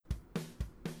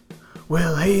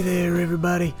Well, hey there,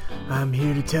 everybody. I'm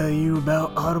here to tell you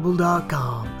about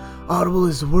Audible.com. Audible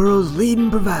is the world's leading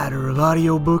provider of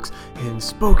audiobooks and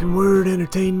spoken word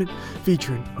entertainment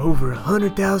featuring over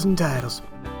 100,000 titles.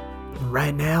 And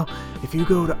right now, if you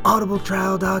go to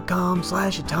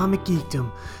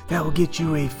audibletrial.com/atomicgeekdom, that will get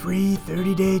you a free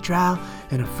 30-day trial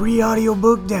and a free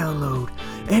audiobook download.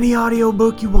 Any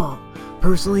audiobook you want.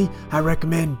 Personally, I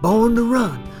recommend Born to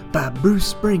Run by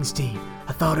Bruce Springsteen.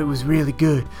 I thought it was really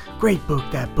good. Great book,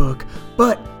 that book.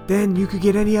 But then you could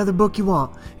get any other book you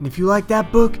want. And if you like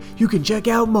that book, you can check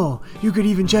out more. You could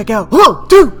even check out 1,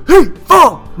 2, 3,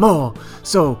 4 more.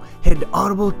 So head to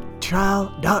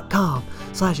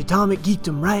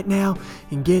audibletrial.com/atomicgeekdom right now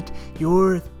and get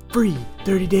your free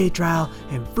 30-day trial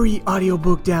and free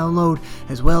audiobook download,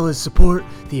 as well as support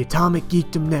the Atomic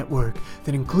Geekdom Network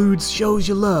that includes shows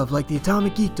you love like the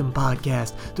Atomic Geekdom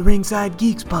Podcast, the Ringside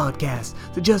Geeks Podcast,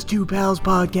 the Just Two Pals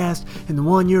Podcast, and the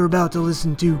one you're about to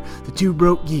listen to, the Two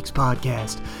Broke Geeks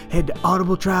Podcast. Head to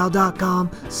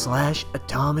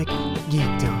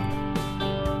audibletrial.com/atomicgeekdom.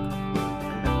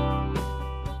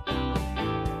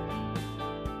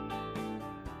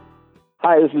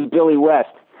 Hi, this is Billy West.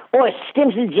 Or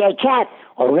Stimpson J. Cat,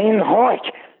 or Lynn Hort.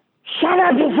 Shut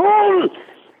up, you fool!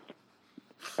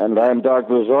 And I'm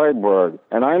Dr. Zoidberg,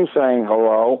 and I'm saying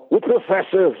hello with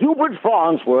Professor Hubert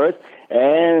Farnsworth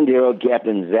and your old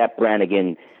Captain Zap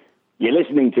Brannigan. You're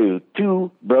listening to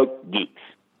Two Broke Geeks.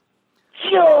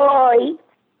 Joy!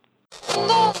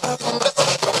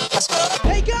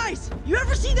 Hey guys, you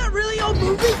ever seen that really old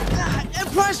movie?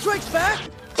 Empire Strikes Back?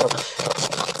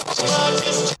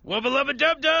 Wubba lubba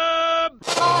dub dub!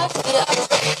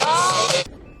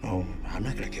 Oh, I'm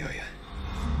not gonna kill you.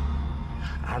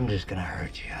 I'm just gonna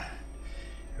hurt you.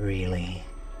 Really,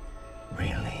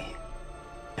 really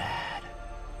bad.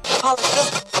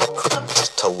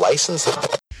 To license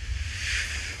it.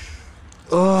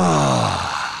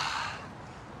 Oh,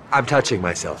 I'm touching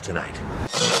myself tonight.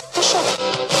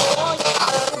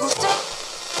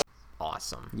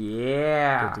 Awesome.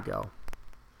 Yeah. Good to go.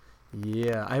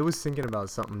 Yeah, I was thinking about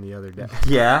something the other day.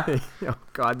 Yeah? Oh,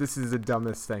 God, this is the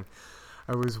dumbest thing.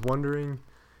 I was wondering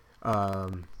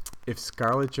if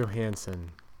Scarlett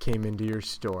Johansson came into your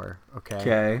store,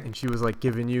 okay? And she was, like,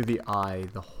 giving you the eye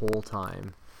the whole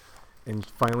time. And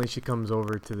finally she comes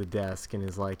over to the desk and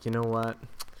is like, you know what?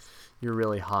 You're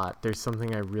really hot. There's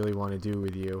something I really want to do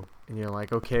with you. And you're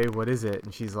like, okay, what is it?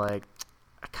 And she's like,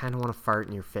 I kind of want to fart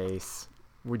in your face.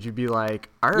 Would you be like,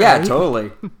 all right? Yeah,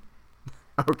 totally.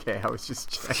 Okay, I was just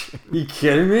checking. You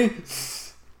kidding me?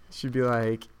 She'd be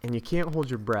like, and you can't hold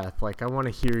your breath. Like, I want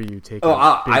to hear you take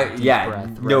deep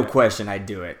breath. No question, I'd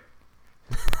do it.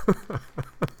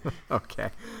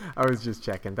 Okay, I was just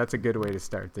checking. That's a good way to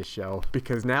start this show,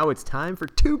 because now it's time for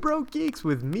Two Broke Geeks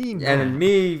with me, Matt. And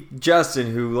me, Justin,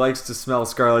 who likes to smell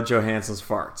Scarlett Johansson's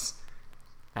farts.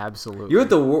 Absolutely. You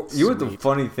know what the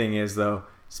funny thing is, though,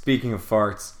 speaking of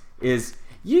farts, is...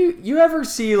 You ever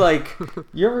see, like,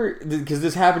 because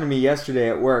this happened to me yesterday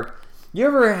at work, you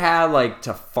ever had, like,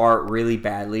 to fart really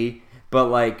badly, but,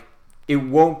 like, it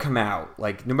won't come out.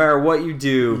 Like, no matter what you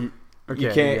do,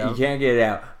 you can't get it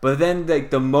out. But then,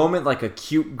 like, the moment, like, a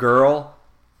cute girl,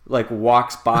 like,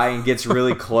 walks by and gets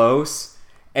really close,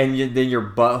 and then your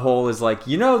butthole is like,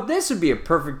 you know, this would be a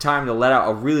perfect time to let out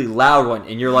a really loud one.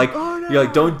 And you're like, You're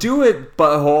like, don't do it,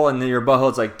 butthole. And then your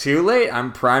butthole's like, too late.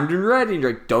 I'm primed and ready. And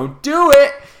you're like, don't do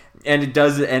it. And it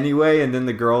does it anyway. And then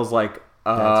the girl's like,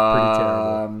 that's pretty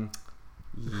terrible.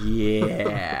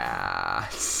 Yeah.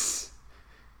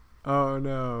 Oh,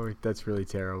 no. That's really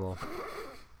terrible.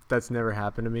 That's never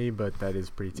happened to me, but that is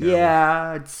pretty terrible.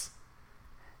 Yeah,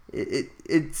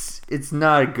 it's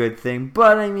not a good thing,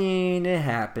 but I mean, it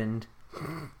happened.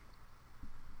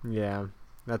 Yeah,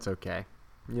 that's okay.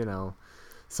 You know,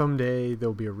 someday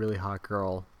there'll be a really hot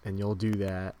girl, and you'll do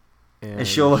that, and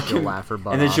she'll laugh her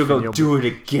butt and then off, she'll go do it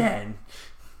again.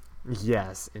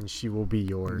 Yes, and she will be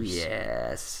yours.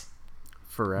 Yes,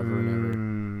 forever and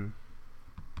ever.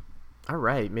 All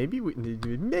right, maybe we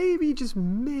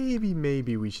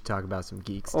should talk about some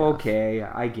geek stuff. Okay,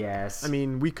 I guess. I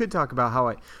mean, we could talk about how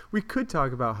I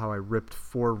ripped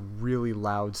 4 really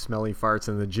loud, smelly farts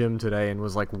in the gym today, and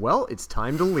was like, "Well, it's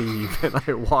time to leave," and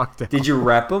I walked out. Did you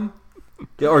rep them,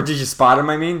 or did you spot them?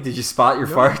 I mean, did you spot your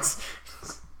farts?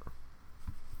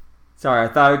 Sorry, I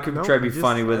thought it could try to be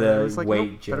funny with a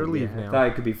weight joke. Better leave now. I thought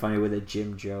it could be funny with a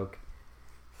gym joke.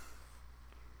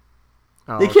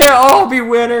 Oh, they can't all be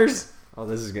winners. Oh,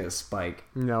 this is going to spike.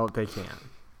 No, they can't.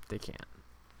 They can't.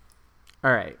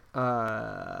 All right.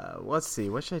 Let's see.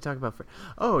 What should I talk about first?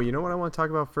 Oh, you know what I want to talk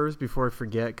about first before I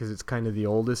forget, because it's kind of the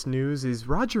oldest news, is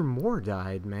Roger Moore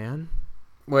died, man.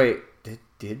 Wait, did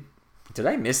Did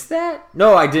I miss that?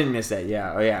 No, I didn't miss that.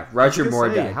 Yeah. Oh, yeah. Roger Moore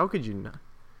died. How could you not?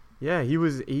 Yeah, he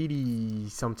was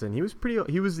 80-something. He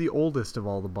was the oldest of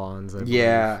all the Bonds, I believe.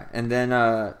 Yeah, and then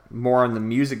more on the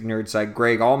music nerd side,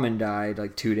 Greg Allman died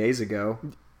like 2 days ago.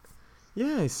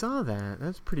 Yeah, I saw that.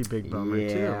 That's a pretty big bummer,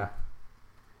 too.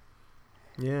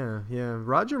 Yeah.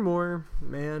 Roger Moore,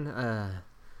 man,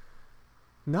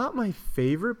 not my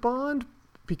favorite Bond,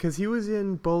 because he was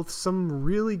in both some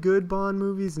really good Bond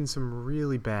movies and some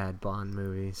really bad Bond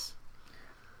movies.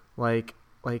 Like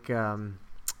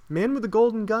Man with the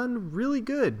Golden Gun, really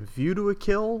good. View to a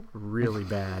Kill, really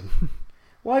bad.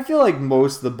 Well, I feel like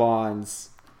most of the Bonds,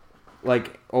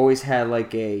 like, always had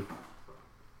like a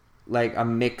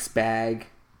mixed bag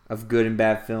of good and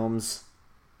bad films.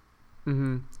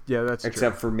 Mm-hmm. Yeah, that's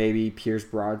except true. for maybe Pierce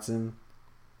Brosnan.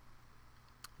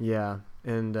 Yeah,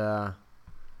 and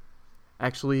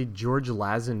actually George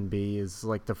Lazenby is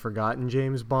like the forgotten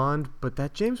James Bond, but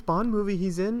that James Bond movie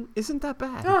he's in isn't that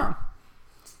bad. Huh.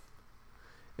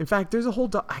 In fact, there's a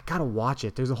whole I gotta watch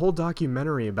it. There's a whole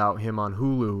documentary about him on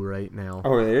Hulu right now.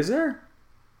 Oh, is there?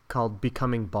 Called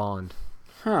Becoming Bond.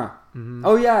 Huh. Mm-hmm.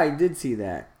 Oh yeah, I did see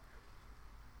that.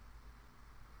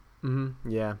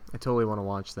 Yeah, I totally want to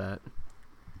watch that.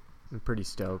 I'm pretty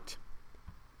stoked.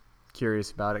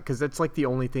 Curious about it, because that's like the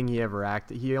only thing he ever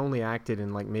acted. He only acted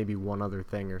in like maybe one other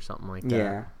thing or something like that.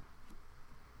 Yeah.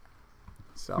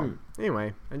 So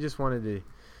anyway, I just wanted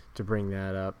to bring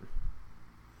that up.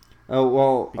 Oh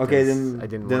well, Because okay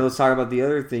then. Let's talk about the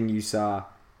other thing you saw.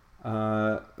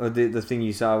 The thing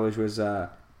you saw was the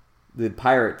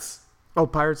Pirates. Oh,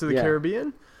 Pirates of the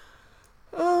Caribbean.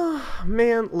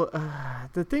 Man, look,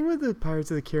 the thing with the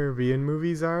Pirates of the Caribbean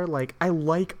movies are, like, I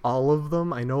like all of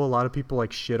them. I know a lot of people,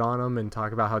 like, shit on them and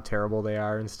talk about how terrible they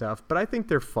are and stuff, but I think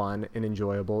they're fun and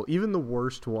enjoyable. Even the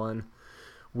worst one,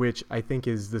 which I think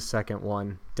is the second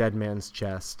one, Dead Man's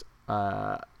Chest.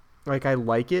 Like, I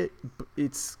like it, but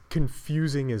it's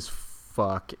confusing as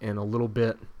fuck and a little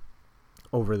bit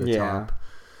over the top.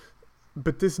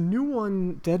 But this new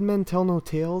one, Dead Men Tell No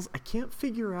Tales, I can't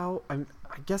figure out.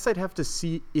 I guess I'd have to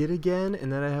see it again,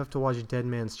 and then I'd have to watch Dead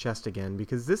Man's Chest again,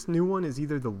 because this new one is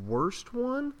either the worst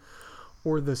one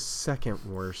or the second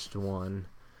worst one.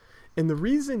 And the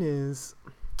reason is,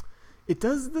 it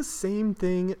does the same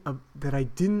thing that I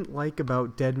didn't like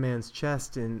about Dead Man's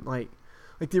Chest. And like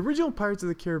the original Pirates of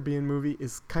the Caribbean movie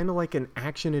is kind of like an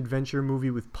action-adventure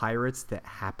movie with pirates that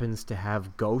happens to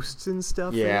have ghosts and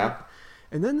stuff in it.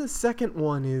 And then the second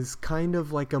one is kind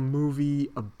of like a movie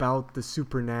about the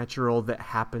supernatural that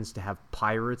happens to have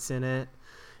pirates in it.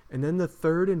 And then the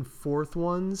third and fourth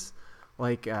ones,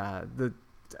 like,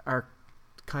 are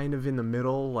kind of in the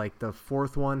middle. Like, the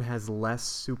fourth one has less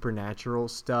supernatural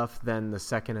stuff than the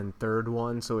second and third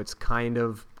one, so it's kind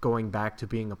of going back to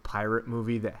being a pirate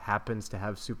movie that happens to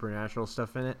have supernatural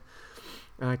stuff in it.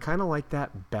 And I kind of like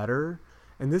that better.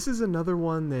 And this is another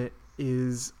one that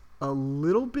is a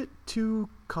little bit too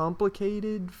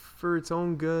complicated for its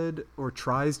own good, or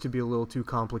tries to be a little too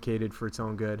complicated for its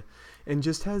own good, and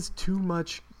just has too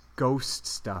much ghost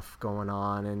stuff going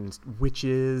on and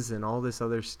witches and all this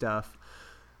other stuff.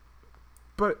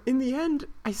 But in the end,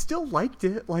 I still liked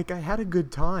it. Like, I had a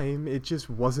good time. It just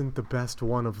wasn't the best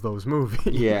one of those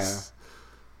movies.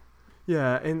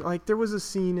 Yeah, and like, there was a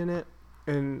scene in it,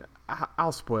 and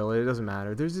I'll spoil it, it doesn't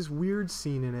matter. There's this weird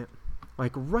scene in it,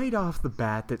 like, right off the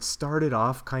bat, that started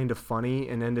off kind of funny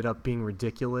and ended up being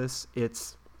ridiculous.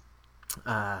 It's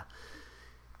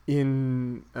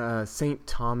in St.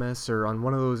 Thomas, or on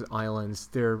one of those islands.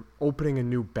 They're opening a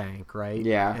new bank, right?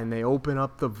 Yeah. And they open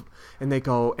up and they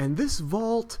go, and this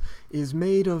vault is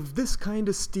made of this kind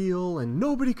of steel, and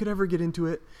nobody could ever get into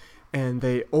it. And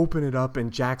they open it up,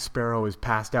 and Jack Sparrow is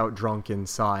passed out drunk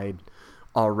inside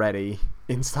already,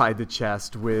 inside the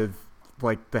chest, with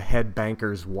like the head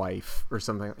banker's wife or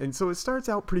something. And so it starts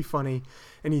out pretty funny,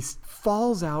 and he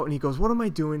falls out and he goes, "What am I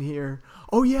doing here?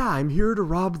 Oh yeah, I'm here to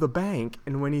rob the bank."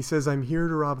 And when he says, "I'm here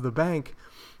to rob the bank,"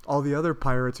 all the other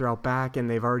pirates are out back, and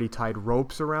they've already tied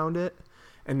ropes around it,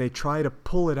 and they try to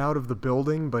pull it out of the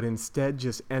building, but instead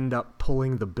just end up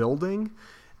pulling the building.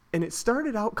 And it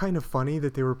started out kind of funny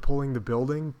that they were pulling the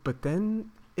building, but then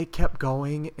it kept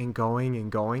going and going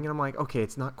and going, and I'm like, okay,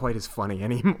 it's not quite as funny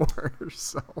anymore.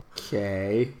 So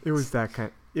okay, it was that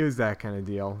kind of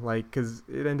deal. Like, because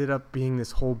it ended up being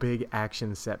this whole big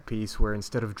action set piece where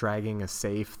instead of dragging a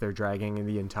safe, they're dragging in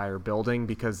the entire building,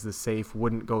 because the safe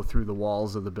wouldn't go through the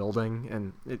walls of the building,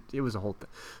 and it was a whole thing.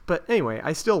 But anyway,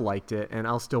 I still liked it, and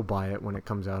I'll still buy it when it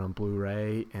comes out on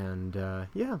Blu-ray. And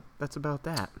yeah, that's about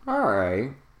that. All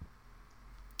right.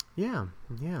 Yeah.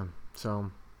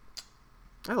 So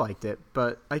I liked it,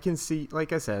 but I can see,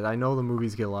 like I said, I know the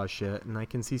movies get a lot of shit, and I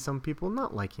can see some people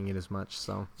not liking it as much.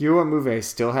 So, you know what movie I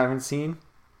still haven't seen?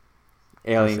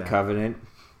 Alien Covenant.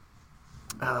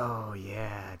 Oh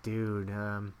yeah, dude.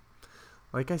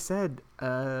 Like I said,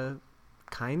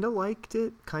 kind of liked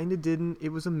it, kind of didn't. It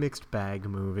was a mixed bag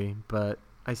movie, but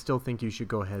I still think you should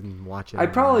go ahead and watch it. I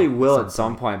probably will at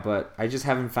some point, but I just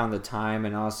haven't found the time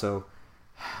and also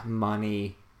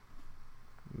money.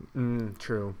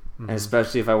 True. And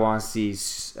especially if I want to see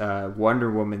Wonder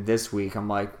Woman this week, I'm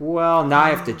like, well, now I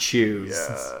have to choose.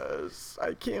 Yes,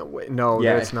 I can't wait. No,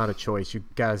 that's not a choice. You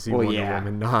gotta see Wonder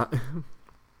Woman,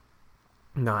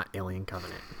 not Alien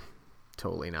Covenant.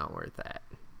 Totally not worth that.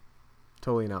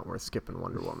 Totally not worth skipping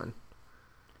Wonder Woman.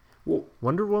 Well,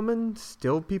 Wonder Woman,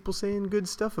 still people saying good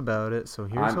stuff about it, so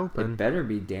here's hoping. It better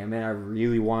be, damn it. I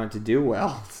really want it to do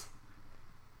well.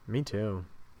 Me too.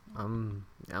 I'm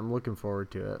looking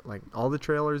forward to it. Like, all the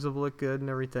trailers have looked good and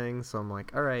everything, so I'm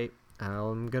like, all right,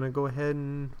 I'm going to go ahead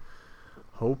and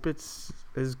hope it's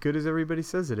as good as everybody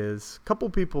says it is. A couple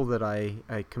people that I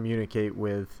communicate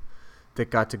with that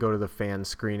got to go to the fan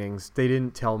screenings, they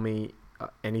didn't tell me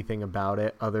anything about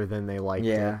it other than they liked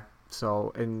it.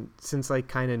 So, and since I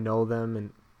kind of know them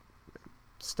and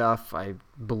stuff, I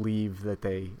believe that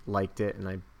they liked it, and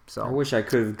I wish I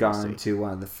could have gone to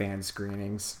one of the fan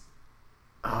screenings.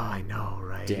 Oh, I know,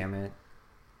 right? Damn it.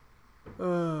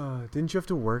 Didn't you have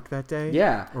to work that day?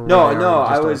 Yeah. No,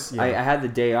 I had the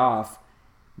day off,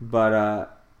 but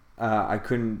I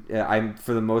couldn't, I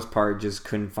for the most part just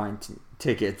couldn't find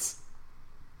tickets.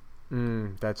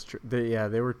 That's true.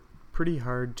 They were pretty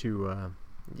hard to,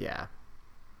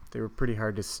 they were pretty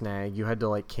hard to snag. You had to,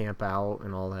 like, camp out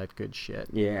and all that good shit.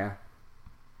 Yeah.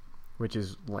 Which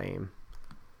is lame.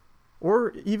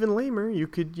 Or even lamer, you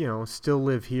could, still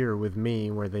live here with me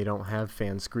where they don't have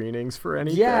fan screenings for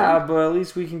anything. Yeah, but at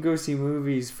least we can go see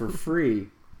movies for free.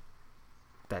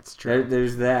 That's true.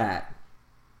 There's that.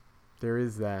 There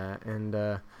is that. And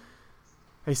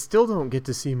I still don't get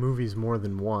to see movies more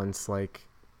than once. Like,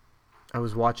 I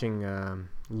was watching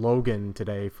Logan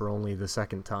today for only the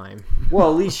second time.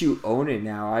 Well, at least you own it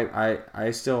now.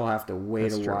 I still have to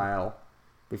wait while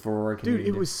before working. Dude,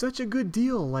 it was such a good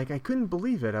deal. Like, I couldn't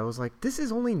believe it. I was like, this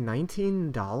is only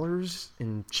 $19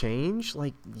 and change?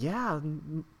 Like, yeah,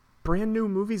 brand new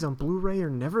movies on Blu-ray are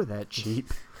never that cheap.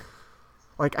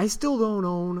 Like, I still don't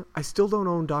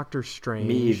own Doctor Strange.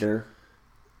 Me either.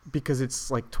 Because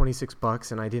it's like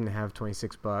 $26 and I didn't have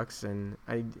 $26, and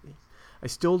I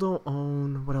still don't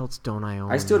own, what else don't I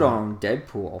own? I still don't own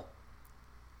Deadpool.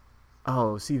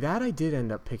 Oh, see, that I did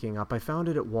end up picking up. I found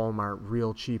it at Walmart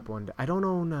real cheap one day. I don't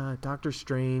own Doctor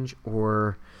Strange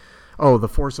or, The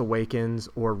Force Awakens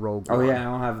or Rogue One. Oh, yeah, I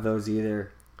don't have those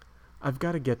either. I've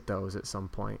got to get those at some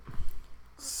point.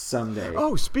 Someday.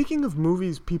 Oh, speaking of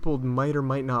movies people might or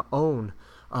might not own,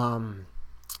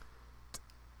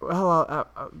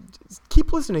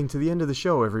 keep listening to the end of the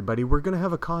show, everybody. We're going to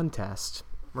have a contest.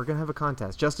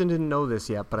 Justin didn't know this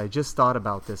yet, but I just thought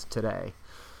about this today.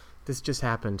 This just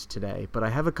happened today, but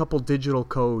I have a couple digital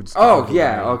codes.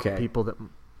 Okay. People that,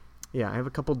 I have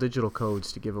a couple digital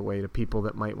codes to give away to people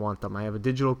that might want them. I have a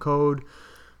digital code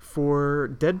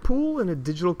for Deadpool and a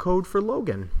digital code for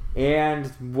Logan. And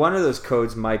one of those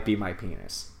codes might be my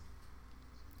penis.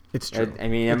 It's true. I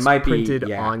mean, it might be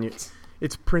on your.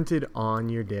 It's printed on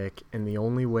your dick, and the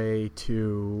only way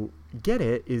to get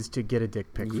it is to get a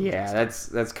dick pic. Yeah,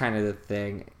 that's kind of the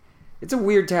thing. It's a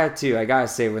weird tattoo, I gotta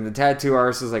say. When the tattoo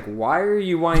artist is like, why are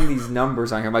you wanting these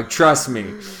numbers on here? I'm like, trust me.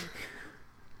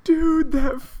 Dude,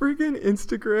 that friggin'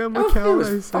 Instagram account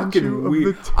I sent you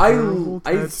weird. Of the terrible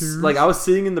tattoos. I was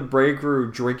sitting in the break room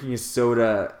drinking a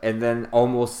soda and then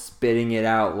almost spitting it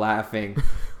out laughing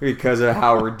because of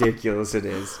how ridiculous it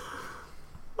is.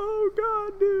 Oh,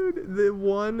 God, dude. The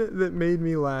one that made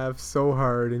me laugh so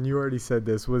hard, and you already said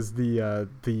this, was the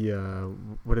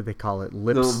what do they call it?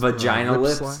 Lips? The vagina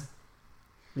lips?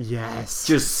 Yes.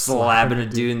 Just slapping a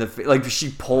dude in the face. Like, she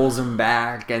pulls him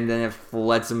back and then it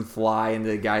lets him fly into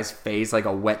the guy's face like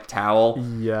a wet towel.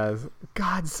 Yes.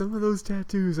 God, some of those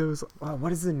tattoos, I was,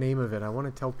 what is the name of it? I want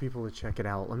to tell people to check it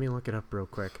out. Let me look it up real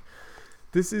quick.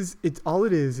 It's an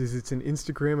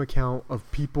Instagram account of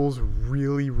people's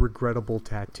really regrettable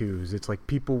tattoos. It's like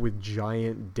people with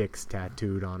giant dicks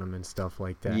tattooed on them and stuff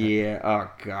like that. Yeah.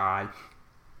 Oh, God.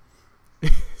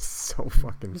 So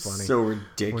fucking funny. So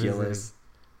ridiculous.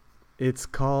 It's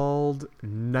called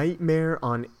Nightmare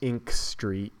on Ink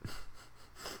Street.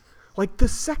 Like, the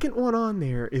second one on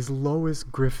there is Lois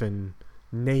Griffin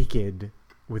naked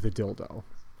with a dildo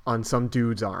on some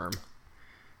dude's arm.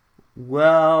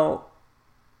 Well,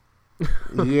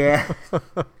 yeah.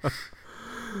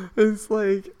 It's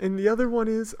like, and the other one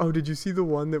is, oh, did you see the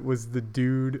one that was the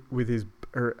dude with his,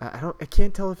 or I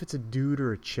can't tell if it's a dude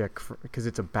or a chick because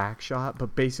it's a back shot,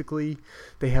 but basically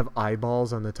they have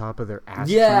eyeballs on the top of their ass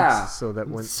cheeks so that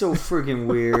when... It's so freaking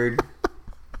weird.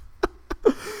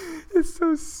 It's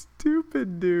so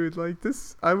stupid, dude. Like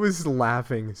this, I was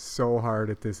laughing so hard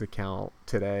at this account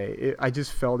today. I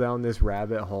just fell down this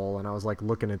rabbit hole, and I was like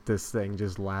looking at this thing,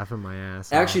 just laughing my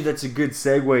ass off. Actually, that's a good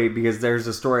segue because there's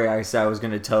a story I said I was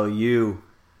going to tell you.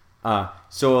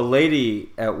 So a lady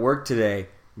at work today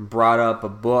brought up a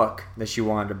book that she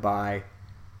wanted to buy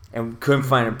and couldn't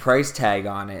find a price tag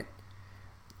on it.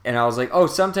 And I was like, oh,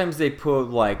 sometimes they put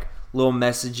like little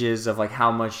messages of like how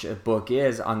much a book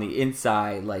is on the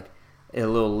inside, like a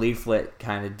little leaflet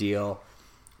kind of deal.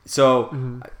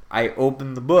 So I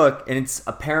opened the book, and it's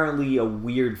apparently a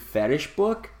weird fetish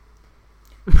book.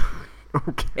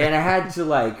 Okay. And I had to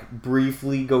like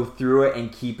briefly go through it and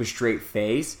keep a straight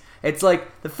face. It's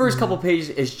like the first couple pages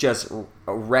is just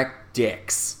erect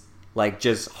dicks, like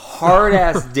just hard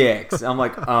ass dicks. I'm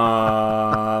like,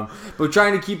 but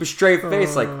trying to keep a straight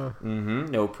face, like,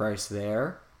 no price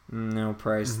there, no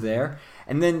price there.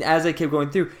 And then as I kept going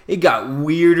through, it got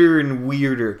weirder and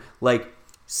weirder. Like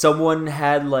someone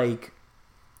had like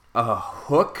a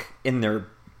hook in their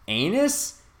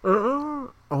anus.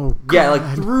 Oh God. Yeah,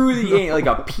 like through the anus, like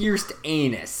a pierced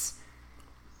anus.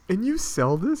 And you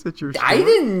sell this at your store? I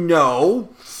didn't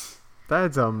know.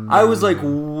 That's amazing. I was like,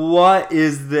 what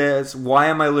is this? Why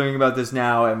am I learning about this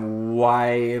now? And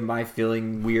why am I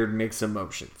feeling weird mixed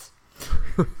emotions?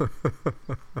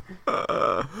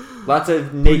 Lots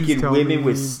of naked women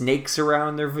with snakes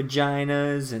around their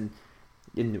vaginas. And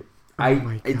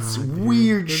it's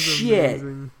weird shit.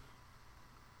 Amazing.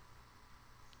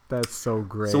 That's so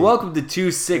great. So welcome to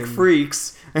Two Sick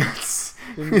Freaks.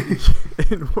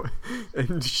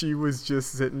 And she was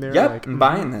just sitting there like, I'm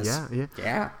buying this.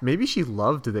 Yeah. Maybe she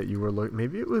loved that you were looking.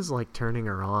 Maybe it was like turning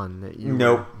her on that you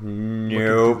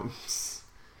Nope.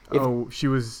 She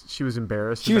was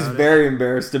embarrassed. She was very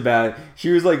embarrassed about it.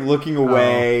 She was like looking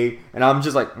away, and I'm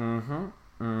just like,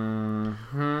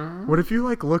 What if you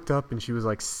like looked up and she was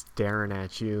like staring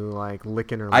at you, like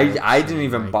licking her lips? I didn't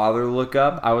even bother to look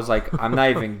up. I was like, I'm not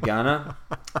even gonna.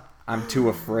 I'm too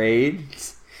afraid.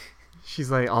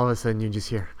 She's like, all of a sudden you just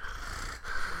hear,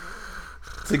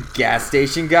 it's a gas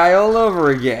station guy all over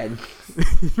again.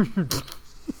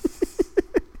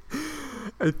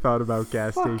 I thought about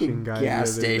gas station guy.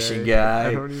 Gas station guy.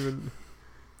 I don't even.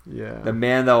 Yeah. The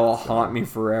man that will haunt me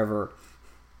forever.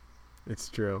 It's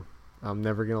true. I'm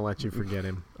never gonna let you forget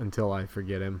him until I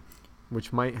forget him,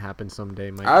 which might happen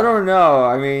someday. I don't know.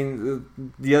 I mean,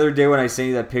 the other day when I sent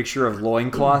you that picture of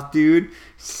loincloth dude.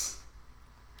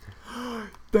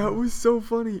 That was so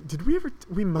funny. Did we ever?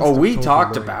 We must. Oh, have we told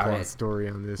talked the about it. Story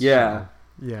on this. Yeah. Show.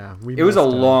 Yeah. It was a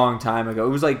long time ago. It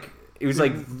was like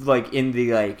in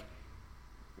the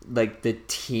like the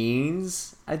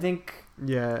teens, I think.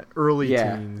 Yeah, early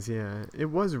teens. Yeah, it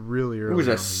was really early. It was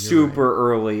a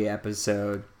super early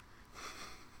episode.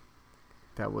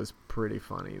 That was pretty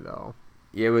funny though.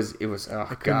 It was.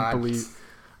 Oh God.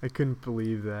 I couldn't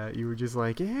believe that. You were just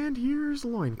like, and here's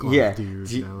loincloth, dude.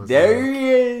 There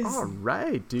he is. All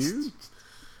right, dude.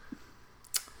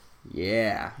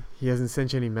 Yeah. He hasn't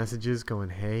sent you any messages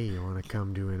going, hey, you want to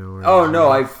come do an order? Oh, no.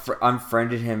 I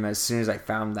unfriended him as soon as I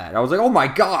found that. I was like, oh, my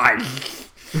God.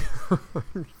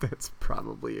 That's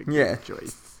probably a good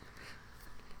choice.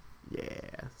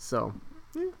 Yeah. So,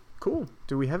 cool.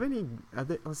 Do we have any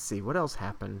other... Let's see. What else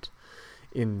happened?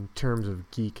 In terms of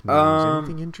geek news,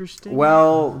 anything interesting?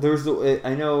 Well, there's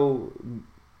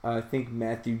I think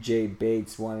Matthew J.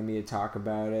 Bates wanted me to talk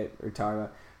about it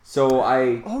So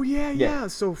I. Oh yeah.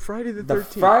 So Friday the 13th.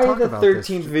 The Friday the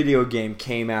 13th video game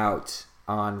came out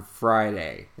on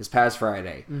Friday, this past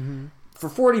Friday, for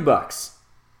 $40,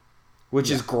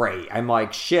 which is great. I'm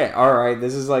like, shit. All right,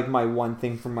 this is like my one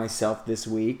thing for myself this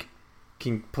week.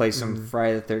 Can play some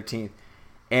Friday the 13th,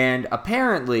 and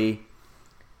apparently.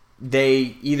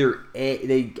 I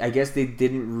guess they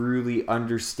didn't really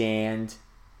understand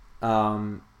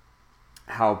how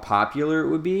popular it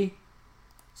would be.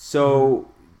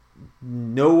 So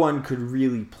no one could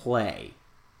really play.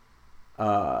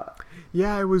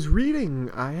 Yeah, I was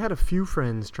reading. I had a few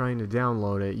friends trying to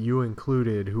download it, you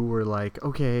included, who were like,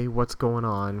 okay, what's going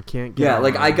on? Can't get on.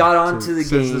 Like I got onto the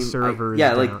game. The server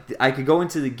I could go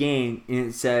into the game and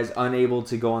it says unable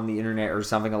to go on the internet or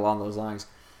something along those lines.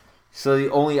 So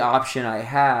the only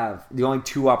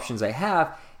two options I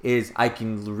have is I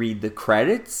can read the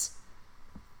credits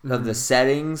of the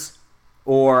settings,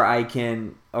 or I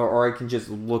can just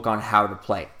look on how to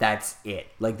play. That's it.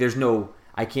 Like there's no,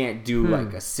 I can't do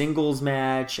like a singles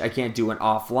match. I can't do an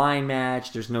offline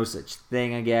match. There's no such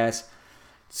thing, I guess.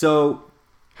 So,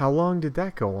 how long did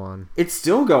that go on? It's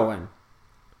still going.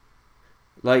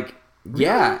 Like, really?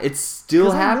 Yeah, it's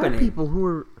still happening. I know people who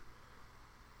are...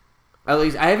 At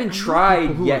least, I haven't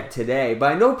tried yet today,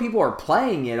 but I know people are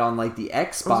playing it on, like, the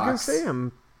Xbox. I was going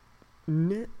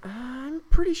to say, I'm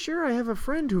pretty sure I have a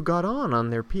friend who got on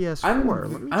their PS4.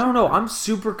 I don't know. I'm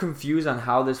super confused on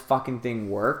how this fucking thing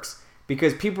works.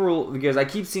 Because I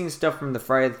keep seeing stuff from the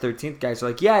Friday the 13th guys. So,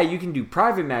 like, yeah, you can do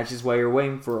private matches while you're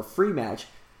waiting for a free match.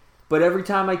 But every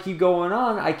time I keep going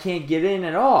on, I can't get in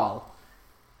at all.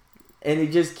 And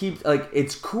it just keeps, like,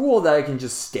 it's cool that I can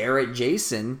just stare at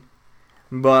Jason,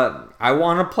 but I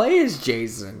want to play as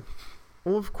Jason.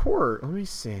 Well, of course. Let me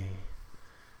see.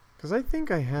 Because I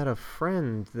think I had a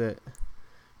friend that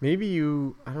maybe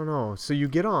I don't know. So you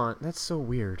get on. That's so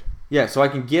weird. Yeah, so I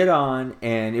can get on,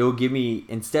 and it'll give me,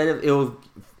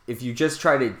 if you just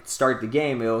try to start the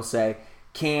game, it'll say,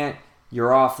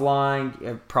 you're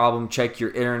offline, problem, check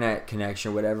your internet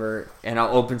connection, whatever, and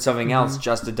I'll open something else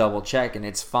just to double check, and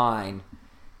it's fine.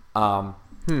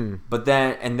 But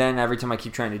then every time I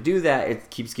keep trying to do that, it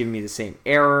keeps giving me the same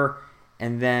error,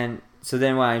 so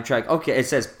then when I try, okay, it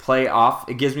says play off,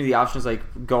 it gives me the options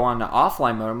like go on to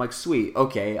offline mode. I'm like, sweet,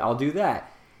 okay, I'll do that.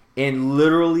 And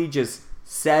literally just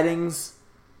settings,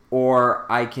 or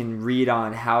I can read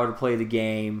on how to play the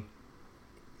game.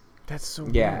 That's so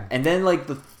weird. And then like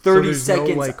the 30 seconds.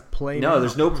 No, like, play now?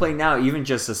 There's no play now. Even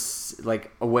just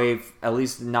a way, at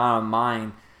least not on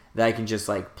mine, that I can just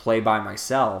like play by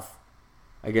myself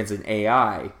against an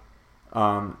AI.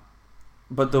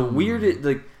 But the weird,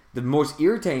 like the most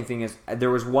irritating thing is there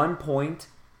was one point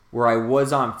where I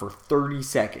was on for 30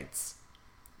 seconds,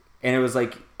 and it was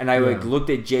like, and I like looked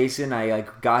at Jason. I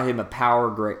like got him a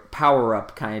power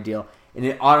up kind of deal, and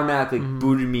it automatically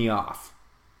booted me off.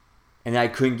 And I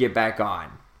couldn't get back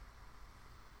on.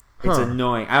 It's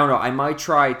annoying. I don't know. I might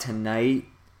try tonight,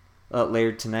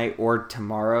 later tonight, or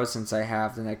tomorrow, since I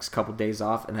have the next couple days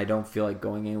off and I don't feel like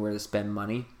going anywhere to spend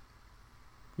money.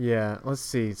 Yeah, let's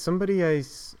see.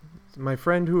 My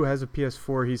friend who has a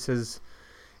PS4, he says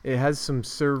it has some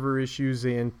server issues.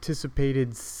 They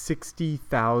anticipated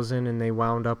 60,000 and they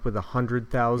wound up with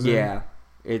 100,000. Yeah,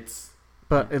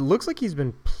 But it looks like he's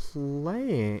been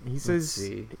playing. He says. Let's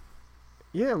see.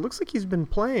 Yeah, it looks like he's been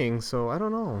playing, so I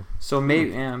don't know. So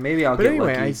maybe I'll get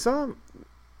lucky. I saw...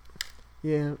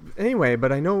 Yeah, anyway,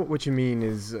 but I know what you mean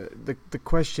is... the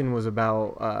question was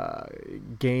about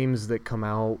games that come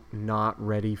out not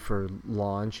ready for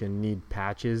launch and need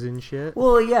patches and shit.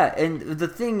 Well, yeah, and the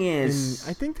thing is...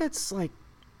 And I think that's like...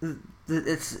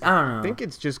 It's... I don't know. I think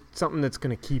it's just something that's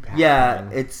going to keep happening. Yeah,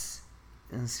 it's...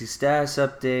 Let's see, status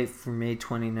update for May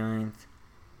 29th.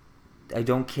 I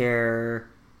don't care...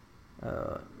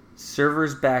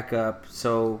 servers back up,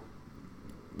 so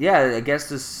yeah, I guess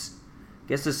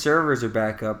the servers are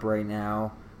back up right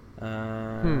now.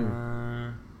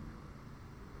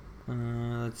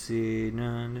 Let's see.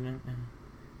 No.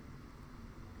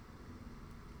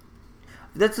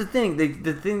 That's the thing.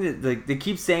 The thing that they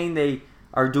keep saying they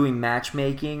are doing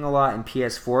matchmaking a lot in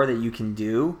PS4 that you can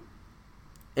do,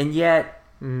 and yet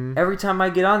every time I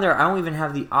get on there, I don't even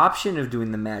have the option of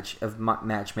doing the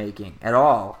matchmaking at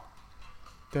all.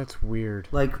 That's weird.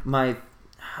 Like I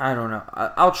don't know.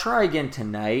 I'll try again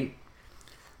tonight.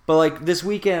 But like this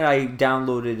weekend I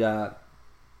downloaded,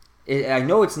 I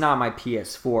know it's not my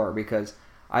PS4 because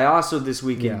I also this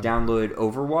weekend downloaded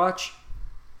Overwatch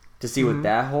to see what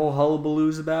that whole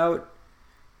hullabaloo's about.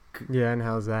 Yeah, and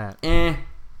how's that?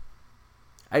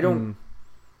 I don't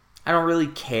really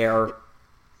care.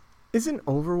 Isn't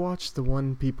Overwatch the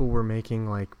one people were making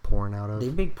like porn out of? They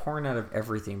make porn out of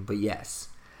everything, but yes.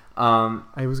 I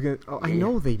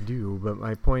know they do, but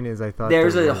my point is, I thought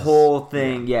there's a whole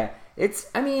thing. Yeah,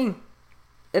 I mean,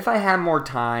 if I had more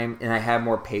time and I had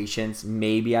more patience,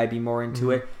 maybe I'd be more into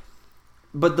it.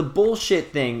 But the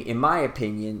bullshit thing, in my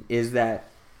opinion, is that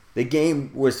the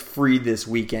game was free this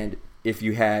weekend if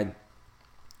you had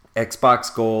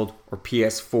Xbox Gold or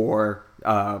PS4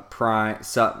 Prime,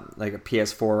 like a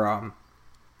PS4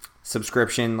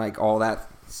 subscription, like all that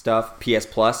stuff, PS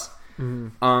Plus.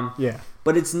 Yeah.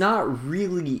 But it's not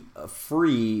really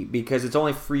free because it's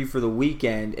only free for the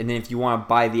weekend, and then if you want to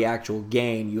buy the actual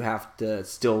game, you have to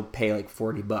still pay like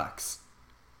 $40.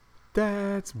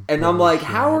 That's and I'm like,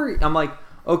 I'm like,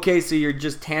 okay, so you're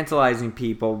just tantalizing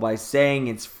people by saying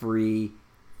it's free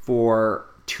for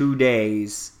 2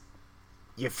 days.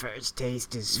 Your first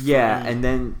taste is free. Yeah, and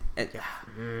then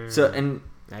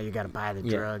now you got to buy the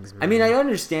drugs. Man. I mean, I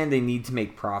understand they need to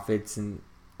make profits and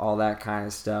all that kind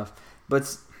of stuff,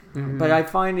 but I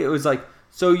find it was like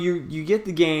So you get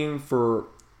the game for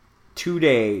 2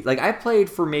 days. Like, I played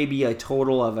for maybe a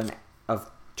total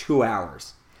of 2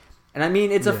 hours. And I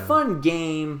mean, it's a fun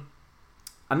game.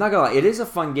 I'm not gonna lie, it is a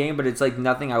fun game, but it's like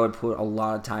nothing I would put a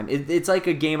lot of time. It's like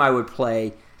a game I would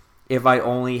play if I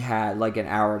only had like an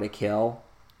hour to kill.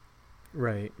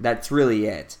 Right. That's really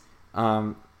it.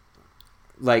 But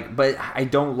I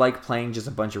don't like playing just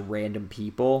a bunch of random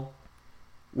people,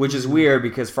 which is weird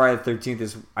because Friday the 13th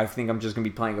is, I think I'm just gonna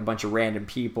be playing a bunch of random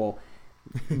people.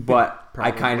 But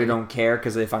I kind of don't care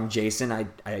because if I'm Jason,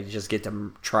 I just get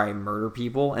to try and murder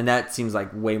people, and that seems like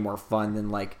way more fun than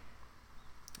like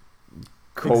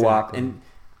co-op. Exactly. And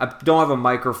I don't have a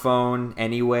microphone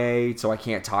anyway, so I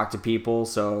can't talk to people.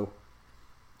 So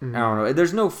I don't know.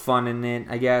 There's no fun in it,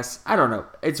 I guess. I don't know.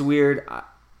 It's weird.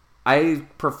 I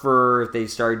prefer if they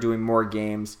started doing more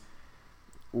games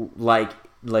like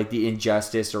the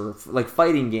Injustice or like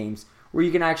fighting games where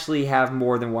you can actually have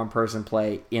more than one person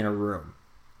play in a room.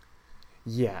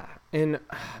 Yeah, and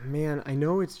man, I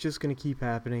know it's just going to keep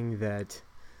happening that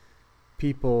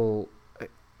people...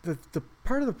 The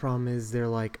part of the problem is they're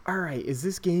like, all right, is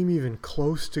this game even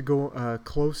close to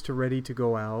ready to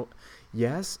go out?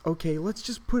 Yes? Okay, let's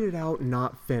just put it out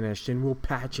not finished, and we'll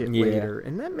patch it later.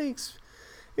 And that makes...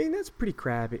 I mean, that's pretty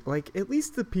crappy. Like, at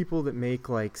least the people that make,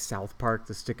 like, South Park,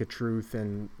 The Stick of Truth,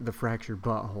 and The Fractured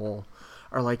Butthole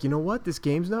are like, you know what? This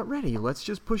game's not ready. Let's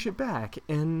just push it back.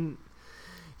 And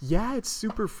yeah, it's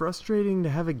super frustrating to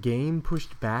have a game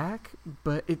pushed back,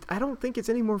 but I don't think it's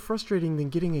any more frustrating than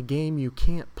getting a game you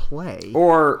can't play.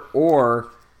 Or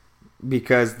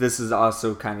because this is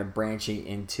also kind of branching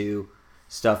into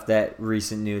stuff that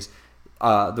recent news.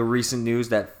 The recent news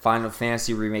that Final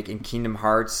Fantasy Remake and Kingdom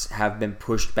Hearts have been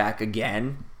pushed back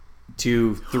again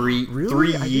to 3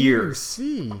 Really? 3 years.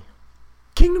 See.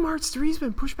 Kingdom Hearts 3's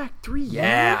been pushed back 3 years?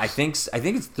 Yeah, I think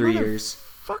it's 3 years.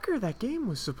 Fucker, that game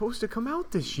was supposed to come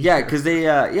out this year. Yeah, because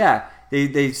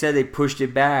they said they pushed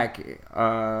it back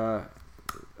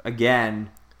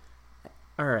again.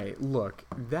 All right, look,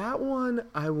 that one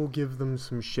I will give them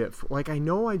some shit for. Like, I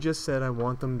know I just said I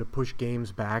want them to push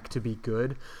games back to be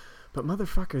good, but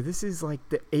motherfucker, this is like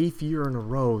the 8th year in a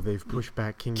row they've pushed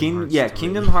back Kingdom Hearts 3.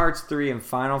 Kingdom Hearts 3 and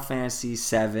Final Fantasy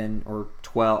 7 or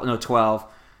 12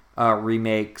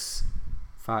 remakes.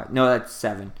 5. No, that's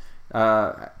 7.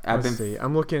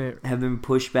 I'm looking at have been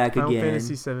pushed back Final again.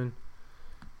 Fantasy 7.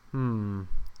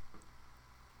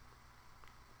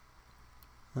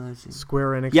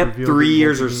 Square Enix. Yep, 3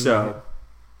 years or so.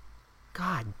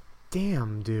 God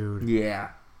damn, dude. Yeah.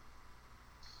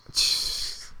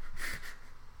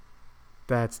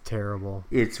 That's terrible.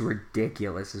 It's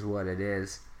ridiculous, is what it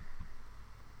is.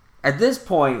 At this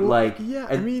point, I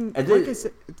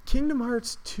said, Kingdom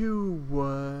Hearts 2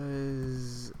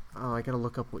 was... Oh, I gotta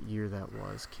look up what year that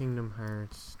was. Kingdom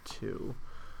Hearts 2.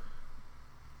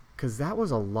 Because that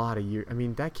was a lot of years. I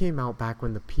mean, that came out back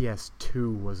when the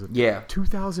PS2 was...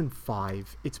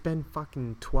 2005. It's been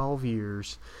fucking 12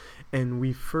 years. And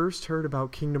we first heard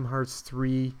about Kingdom Hearts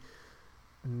 3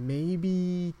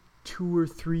 maybe 2 or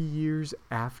 3 years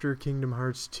after Kingdom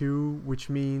Hearts 2, which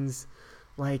means,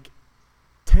 like...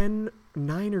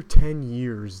 9 or 10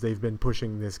 years they've been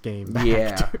pushing this game back.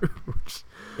 Yeah.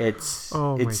 It's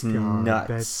nuts.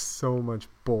 That's so much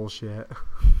bullshit.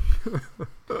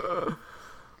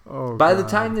 By the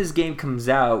time this game comes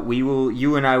out,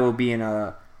 you and I will be in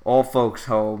a all folks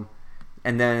home,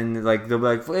 and then like they'll be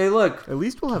like, hey, look, at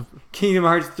least we'll have Kingdom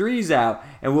Hearts 3's out,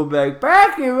 and we'll be like,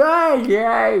 back in my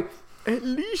day. At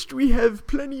least we have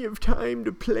plenty of time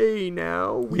to play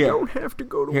now. We don't have to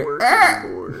go to work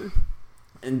anymore.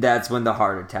 And that's when the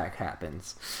heart attack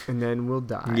happens. And then we'll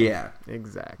die. Yeah.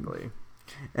 Exactly.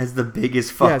 As the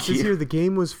biggest fuck you. Yeah, it says here the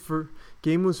game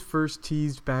was first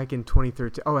teased back in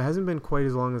 2013. Oh, it hasn't been quite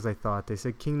as long as I thought. They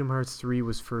said Kingdom Hearts 3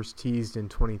 was first teased in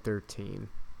 2013.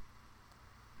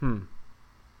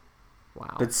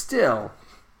 Wow. But still.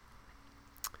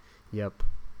 Yep.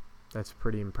 That's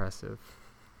pretty impressive.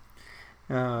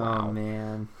 Oh, wow.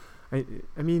 Man. I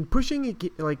mean, pushing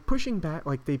back,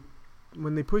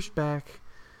 when they pushed back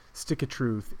Stick of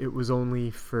Truth, it was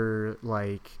only for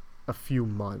like a few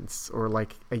months or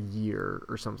like a year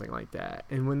or something like that.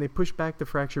 And when they pushed back the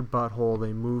Fractured Butthole,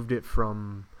 they moved it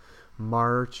from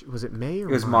March. Was it May or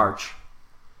It was March.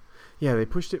 Yeah, they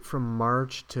pushed it from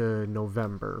March to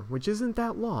November, which isn't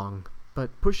that long. But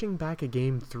pushing back a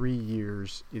game 3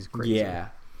 years is crazy. Yeah.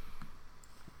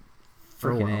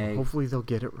 Well. Hopefully they'll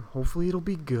get it. Hopefully it'll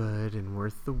be good and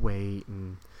worth the wait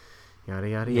and yada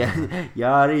yada yada.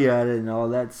 Yada yada and all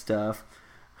that stuff.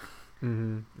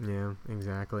 Yeah,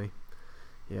 exactly.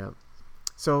 Yep.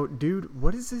 So, dude,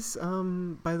 what is this?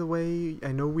 By the way,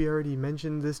 I know we already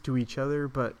mentioned this to each other,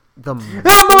 but the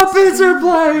Muppets are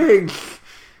playing.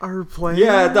 Are playing?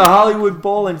 Yeah, at the Hollywood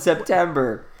Bowl in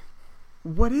September.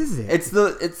 What is it? It's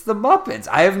the Muppets.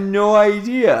 I have no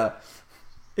idea.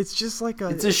 It's just like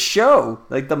it's a show.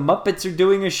 Like the Muppets are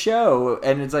doing a show,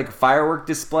 and it's like a firework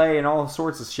display and all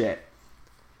sorts of shit.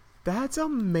 That's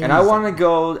amazing. And I want to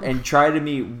go and try to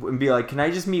meet and be like, can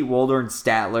I just meet Waldor and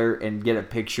Statler and get a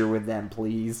picture with them,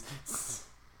 please?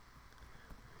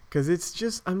 Because it's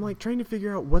just, I'm like trying to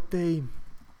figure out what they...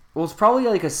 Well, it's probably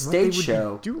like a stage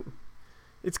show.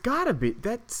 It's gotta be.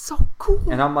 That's so cool.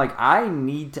 And I'm like, I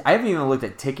haven't even looked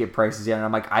at ticket prices yet, and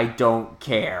I'm like, I don't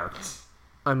care.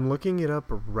 I'm looking it up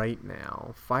right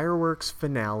now. Fireworks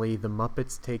finale, the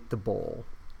Muppets take the bowl.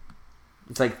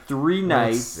 It's like 3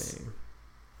 nights.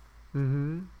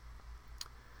 Mm-hmm.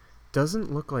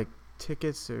 Doesn't look like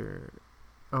tickets are...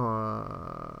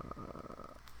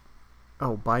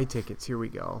 buy tickets. Here we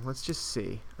go. Let's just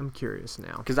see. I'm curious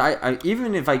now. Because I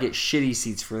even if I get shitty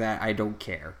seats for that, I don't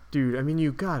care. Dude, I mean,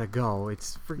 you gotta go.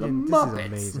 It's freaking... This is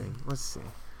amazing. Let's see.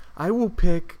 I'll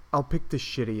pick the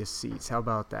shittiest seats. How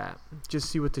about that? Just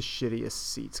see what the shittiest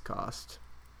seats cost.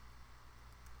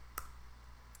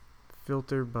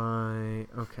 Filter by...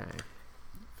 Okay.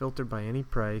 Filter by any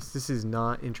price. This is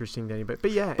not interesting to anybody.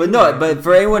 But yeah. But anyway, but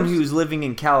for anyone who's living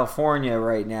in California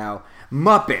right now,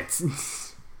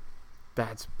 Muppets.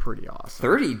 That's pretty awesome.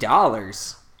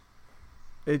 $30.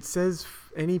 It says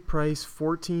any price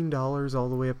 $14 all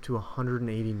the way up to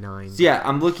 $189. So yeah,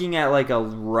 I'm looking at like a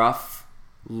rough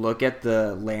look at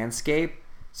the landscape.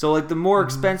 So like the more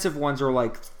expensive ones are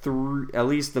like at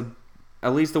least the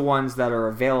ones that are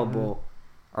available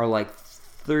are like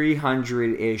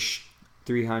 300-ish.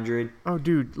 300. Oh,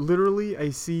 dude, literally, I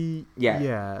see.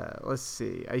 Yeah. Let's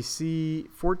see. I see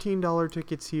 $14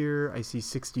 tickets here. I see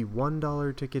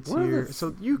 $61 tickets here.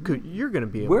 So you're gonna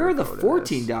be able. Where are to the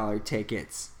 $14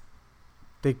 tickets?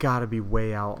 They gotta be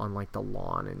way out on like the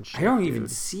lawn and shit. I don't even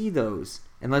see those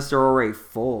unless they're already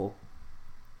full.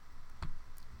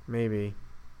 Maybe.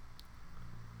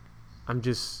 I'm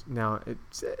just now.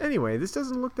 Anyway, this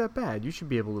doesn't look that bad. You should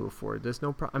be able to afford this.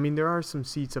 No problem. I mean, there are some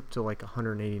seats up to like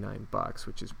 $189,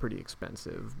 which is pretty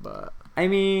expensive. But I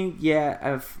mean,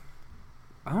 yeah,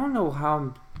 I don't know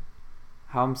how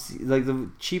I'm like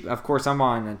the cheap. Of course, I'm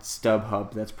on a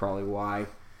StubHub. That's probably why.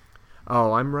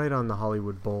 Oh, I'm right on the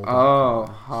Hollywood Bowl. Oh,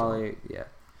 yeah.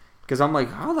 Because I'm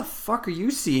like, how the fuck are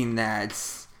you seeing that?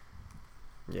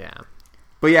 Yeah.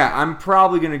 But yeah, I'm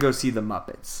probably gonna go see the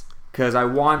Muppets. Because I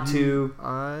want to...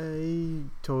 I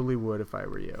totally would if I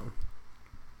were you.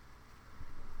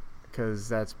 Because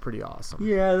that's pretty awesome.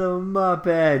 Yeah, the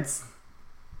Muppets.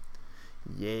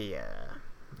 Yeah.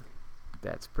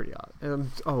 That's pretty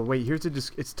awesome. Oh, wait, here's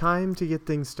it's time to get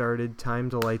things started. Time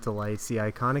to light the lights. The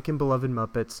iconic and beloved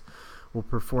Muppets will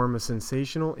perform a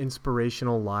sensational,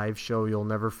 inspirational live show you'll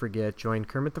never forget. Join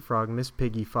Kermit the Frog, Miss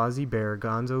Piggy, Fozzie Bear,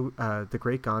 Gonzo, the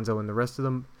Great Gonzo, and the rest of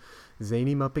them...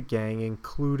 Zany Muppet Gang,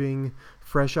 including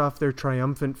fresh off their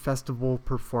triumphant festival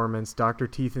performance, Dr.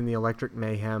 Teeth and the Electric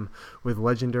Mayhem, with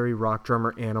legendary rock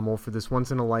drummer Animal for this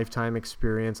once-in-a-lifetime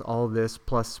experience. All of this,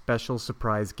 plus special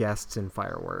surprise guests and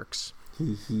fireworks.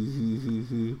 I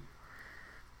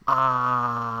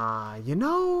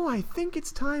think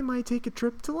it's time I take a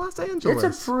trip to Los Angeles.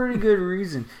 It's a pretty good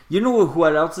reason. You know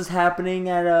what else is happening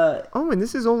at Oh, and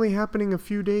this is only happening a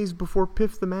few days before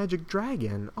Piff the Magic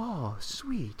Dragon. Oh,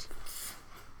 sweet.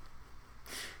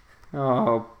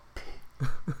 Oh,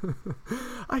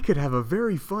 I could have a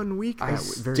very fun week.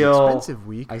 Very expensive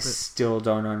week. I still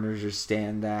don't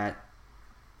understand that.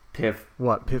 Piff.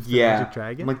 What, Piff the Magic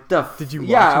Dragon? I'm like, did you watch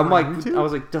I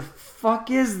was like, the fuck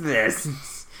is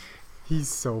this? He's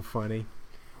so funny.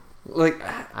 Like,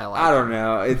 I don't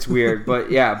know. It's weird, but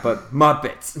yeah, but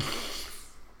Muppets.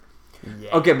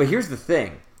 Yeah. Okay, but here's the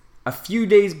thing. A few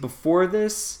days before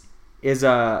this is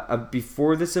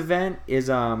before this event is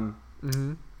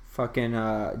fucking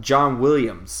John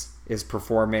Williams is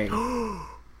performing.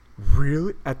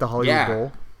 Really? At the Hollywood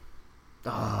Bowl?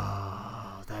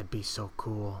 Oh, that'd be so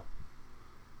cool.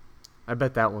 I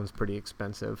bet that one's pretty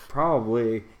expensive.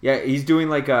 Probably. Yeah, he's doing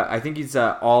like I think he's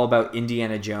all about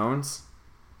Indiana Jones.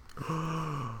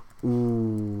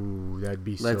 Ooh, that'd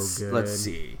be so good. Let's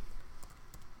see.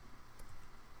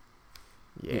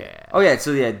 Yeah. Oh yeah.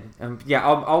 So yeah.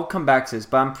 I'll come back to this,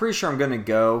 but I'm pretty sure I'm gonna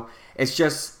go. It's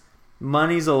just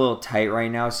money's a little tight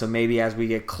right now, so maybe as we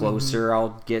get closer,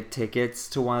 I'll get tickets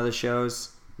to one of the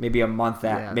shows. Maybe a month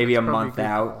out. Maybe a month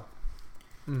out.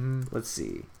 Let's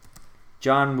see.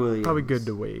 John Williams. Probably good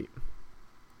to wait.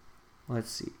 Let's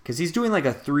see, because he's doing like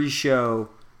a 3-show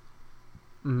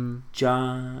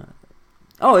John.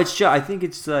 Oh, it's John. I think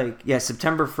it's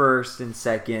September 1st and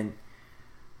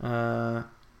 2nd.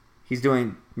 He's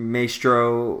doing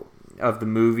Maestro of the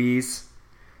movies.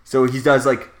 So he does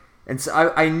and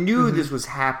so I knew this was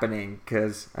happening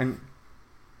because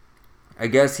I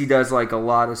guess he does a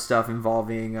lot of stuff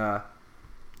involving.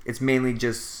 It's mainly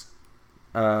just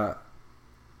he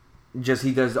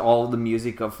does all the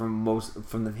music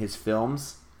from his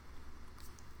films.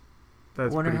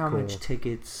 That's I wonder how cool. much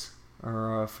tickets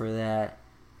are for that.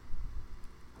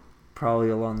 Probably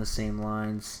along the same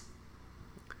lines.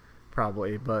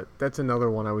 Probably, but that's another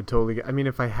one I would totally get. I mean,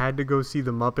 if I had to go see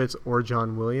the Muppets or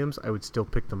John Williams, I would still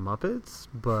pick the Muppets,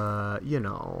 but,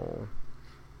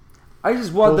 I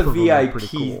just want the VIP.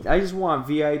 Cool. I just want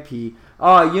VIP. You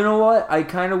know what? I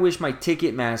kind of wish my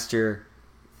Ticketmaster...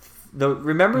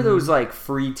 Remember those,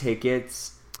 free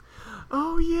tickets?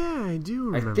 Oh, yeah, I do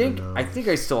remember those. I think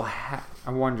I still have...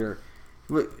 I wonder...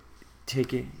 What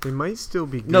ticket... They might still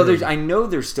be good. No, I know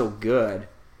they're still good.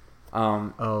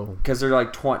 Because they're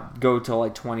go till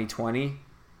 2020.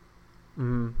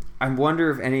 I wonder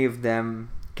if any of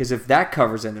them, because if that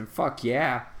covers it, then fuck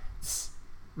yeah.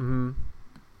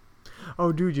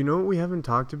 Oh, dude, you know what we haven't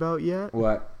talked about yet?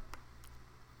 What?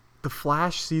 The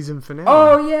Flash season finale.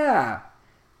 Oh yeah.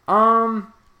 I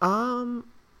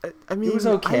mean, it was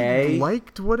okay. I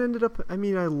liked what ended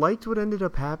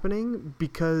up happening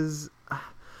because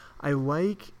it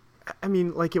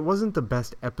wasn't the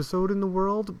best episode in the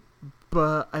world,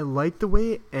 but I like the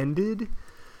way it ended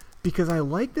because I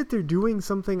like that they're doing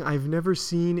something I've never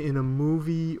seen in a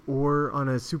movie or on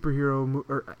a superhero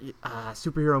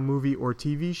movie or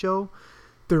TV show.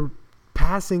 They're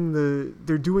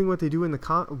doing what they do in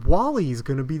the Wally's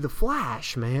gonna be the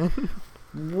Flash, man.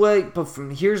 Wait, but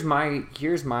here's my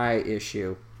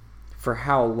issue. For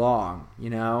how long,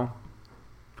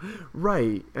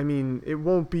 Right. I mean, it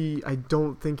won't be. I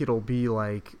don't think it'll be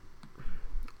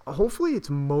hopefully it's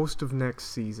most of next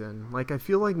season. I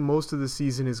feel like most of the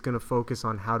season is going to focus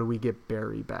on how do we get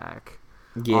Barry back.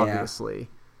 Yeah. Obviously.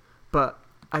 But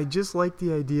I just like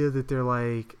the idea that they're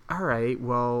all right,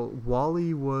 well,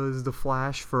 Wally was the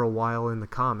Flash for a while in the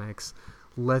comics.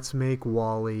 Let's make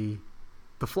Wally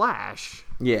the Flash.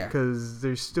 Yeah. Because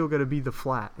there's still going to be the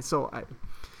Flash. So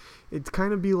it's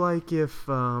kind of be if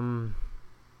in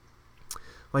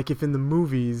the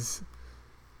movies,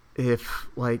 if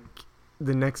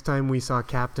the next time we saw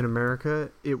Captain America,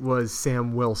 it was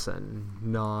Sam Wilson,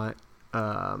 not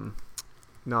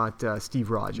Steve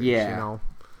Rogers. Yeah.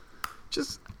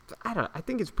 Just I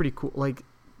think it's pretty cool.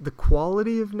 The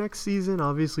quality of next season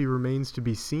obviously remains to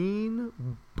be seen,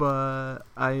 but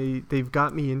they've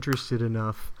got me interested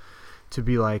enough to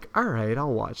be all right,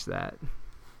 I'll watch that.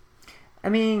 I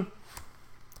mean,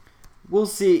 we'll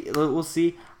see. We'll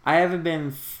see. I haven't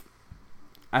been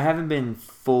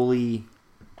fully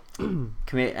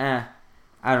commit. I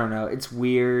don't know. It's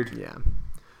weird. Yeah.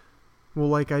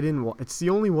 Well, it's the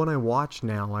only one I watch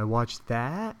now. I watched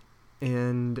that,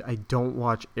 and I don't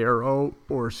watch Arrow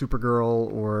or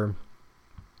Supergirl or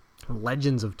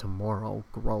Legends of Tomorrow.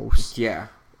 Gross. Yeah.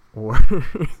 Or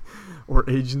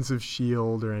Agents of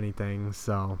S.H.I.E.L.D. or anything.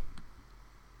 So,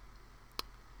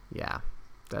 yeah,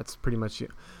 that's pretty much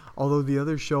it. Although the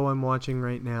other show I'm watching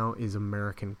right now is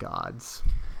American Gods.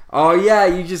 Oh yeah,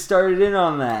 you just started in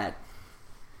on that.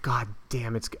 God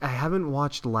damn, I haven't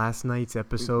watched last night's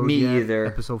episode Me yet, either.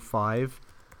 Episode 5.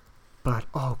 But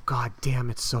oh god damn,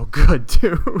 it's so good,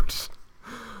 dude.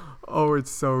 Oh,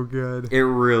 it's so good. It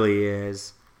really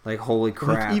is. Holy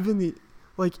crap. Even the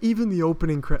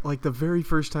opening the very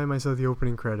first time I saw the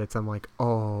opening credits, I'm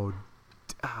oh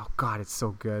god, it's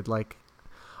so good.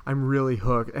 I'm really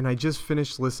hooked, and I just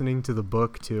finished listening to the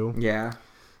book too. Yeah.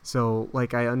 So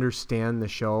I understand the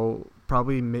show.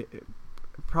 Probably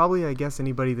I guess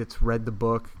anybody that's read the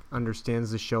book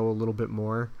understands the show a little bit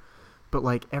more.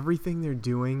 But everything they're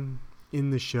doing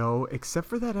in the show, except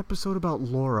for that episode about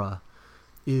Laura,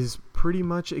 is pretty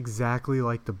much exactly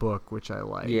like the book, which I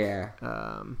like. Yeah.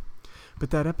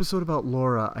 But that episode about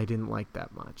Laura, I didn't like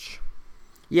that much.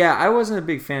 Yeah, I wasn't a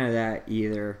big fan of that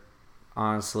either,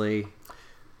 honestly.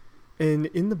 And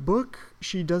in the book,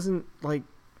 she doesn't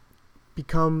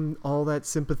become all that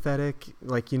sympathetic.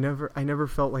 I never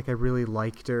felt like I really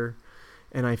liked her.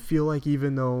 And I feel like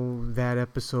even though that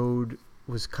episode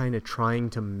was kind of trying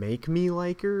to make me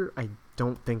like her, I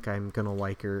don't think I'm going to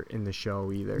like her in the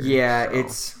show either. Yeah,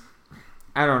 so.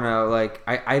 I don't know.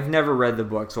 I've never read the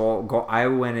book, so I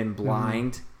went in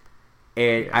blind,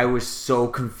 and I was so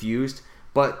confused.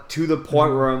 But to the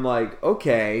point where I'm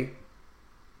okay,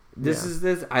 this is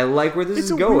this. I like where this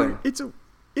is going.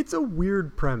 It's a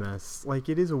weird premise. Like,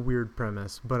 it is a weird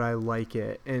premise, but I like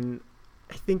it. And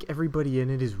I think everybody in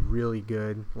it is really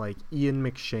good. Like, Ian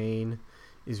McShane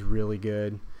is really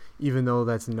good, even though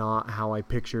that's not how I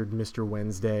pictured Mr.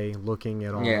 Wednesday looking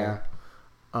at all. Yeah.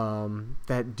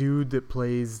 That dude that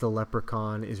plays the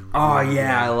Leprechaun is really good. good.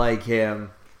 I like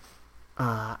him.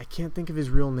 I can't think of his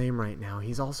real name right now.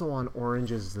 He's also on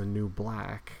Orange is the New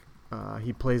Black.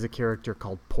 He plays a character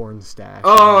called Pornstache.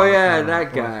 Oh, yeah,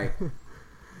 that guy.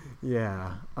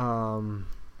 Yeah. What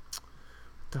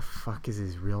the fuck is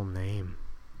his real name?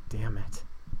 Damn it.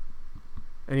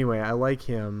 Anyway, I like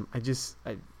him.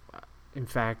 In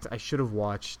fact, I should have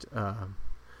watched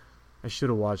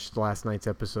last night's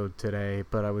episode today,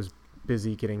 but I was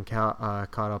busy getting caught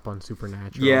up on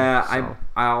Supernatural. Yeah, so.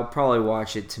 I'll probably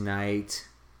watch it tonight.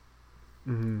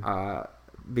 Mm-hmm.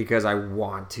 Because I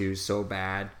want to so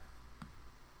bad.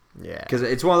 Yeah. Because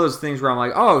it's one of those things where I'm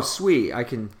like, oh, sweet,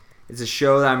 it's a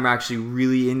show that I'm actually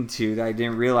really into that I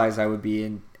didn't realize I would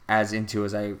be as into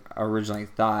as I originally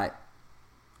thought.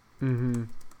 Mm-hmm.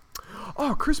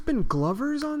 Oh, Crispin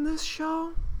Glover's on this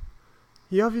show?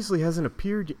 He obviously hasn't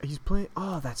appeared yet. He's playing...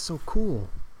 Oh, that's so cool.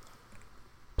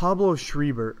 Pablo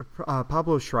Schreiber,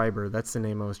 that's the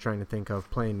name I was trying to think of,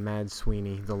 playing Mad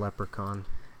Sweeney, the Leprechaun.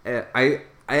 I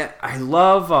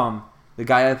love the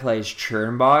guy that plays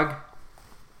Chernbog.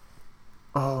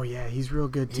 Oh, yeah, he's real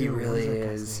good, too. He really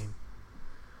is.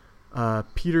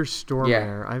 Peter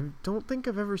Stormare. I don't think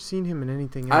I've ever seen him in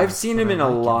anything else. I've seen him in a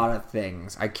lot of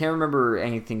things. I can't remember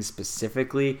anything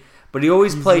specifically, but he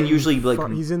always played usually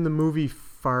like... He's in the movie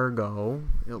Fargo,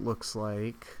 it looks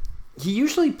like. He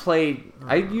usually played...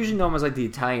 I usually know him as like the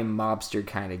Italian mobster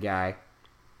kind of guy.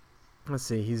 Let's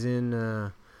see, he's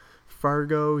in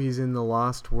Fargo, he's in The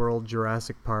Lost World,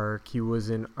 Jurassic Park, he was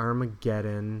in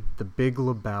Armageddon, The Big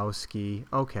Lebowski.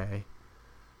 Okay.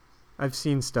 I've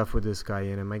seen stuff with this guy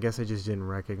in him. I guess I just didn't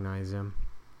recognize him.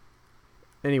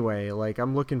 Anyway, like,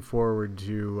 I'm looking forward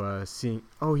to seeing...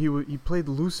 Oh, he played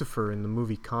Lucifer in the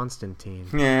movie Constantine.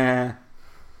 Yeah.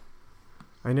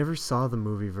 I never saw the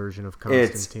movie version of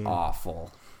Constantine. It's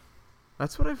awful.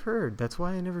 That's what I've heard. That's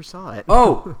why I never saw it.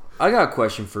 Oh, I got a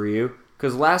question for you.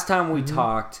 Because last time we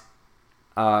talked,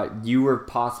 you were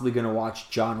possibly going to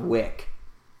watch John Wick.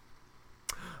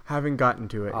 Haven't gotten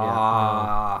to it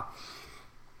yet.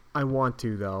 I want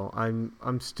to, though.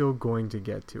 I'm still going to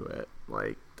get to it.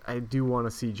 Like, I do want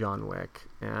to see John Wick,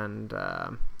 and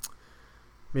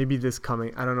maybe this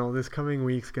coming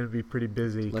week's gonna be pretty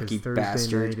busy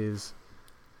because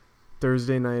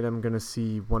Thursday night I'm gonna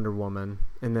see Wonder Woman,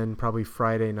 and then probably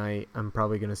Friday night I'm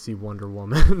probably gonna see Wonder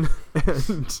Woman,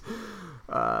 and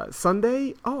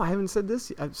Sunday. Oh, I haven't said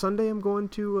this yet. Sunday I'm going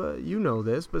to you know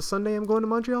this, but Sunday I'm going to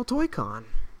Montreal Toy Con.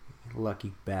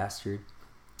 Lucky bastard.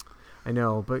 I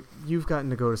know, but you've gotten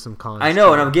to go to some cons. I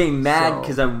know, and I'm getting mad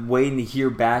because I'm waiting to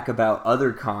hear back about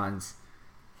other cons.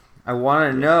 I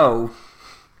want to know.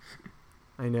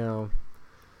 I know.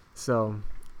 So,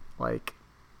 like,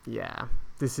 yeah.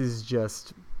 This is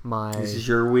just my... This is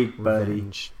your week,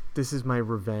 revenge. Buddy. This is my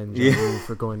revenge on you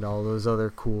for going to all those other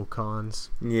cool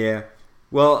cons. Yeah.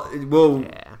 Well, it will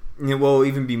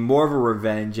even be more of a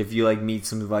revenge if you, like, meet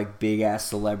some, like, big-ass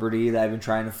celebrity that I've been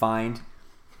trying to find.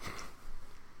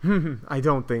 I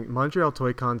don't think Montreal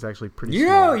Toy Con's actually pretty small.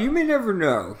 Yeah, you may never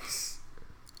know.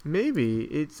 Maybe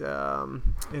it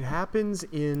happens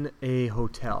in a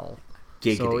hotel,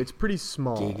 giggity. So it's pretty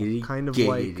small, giggity, kind of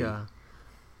giggity.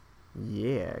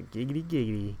 Like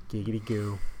giggity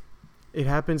goo. It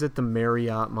happens at the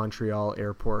Marriott Montreal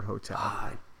Airport Hotel.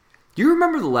 Do you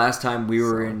remember the last time we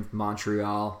were in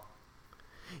Montreal?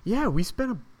 Yeah, we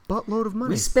spent a buttload of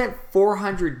money. We spent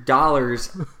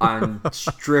 $400 on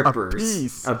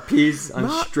strippers. A piece on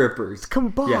strippers.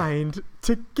 Combined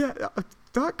to get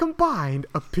not combined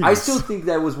a piece. I still think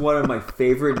that was one of my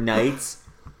favorite nights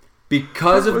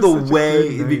because of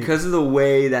the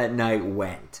way that night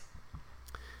went.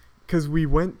 Because we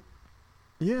went.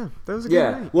 Yeah, that was a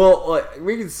good night. Well,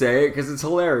 we can say it because it's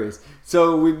hilarious.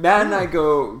 So Matt and I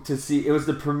go to see. It was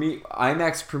the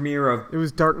IMAX premiere of. It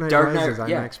was Dark Knight Rises.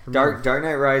 IMAX premiere. Dark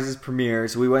Knight Rises premiere.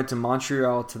 So we went to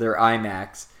Montreal to their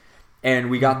IMAX,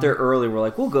 and we got there early. We're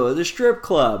like, we'll go to the strip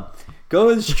club. Go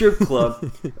to the strip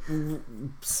club.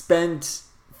 Spent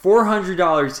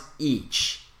 $400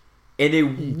 each, and it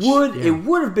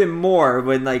would have been more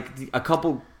when like a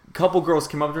couple girls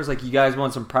came up to us like, you guys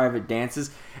want some private dances?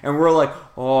 And we're like,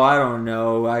 oh, I don't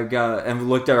know. And we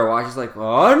looked at our watches like,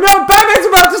 oh no, Batman's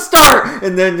about to start!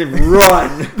 And then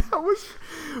run.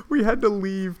 We had to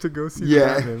leave to go see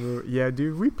Batman. Yeah,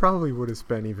 dude, we probably would have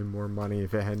spent even more money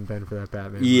if it hadn't been for that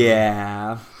Batman movie.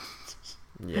 Yeah.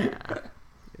 Yeah.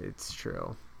 It's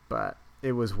true. But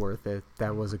it was worth it.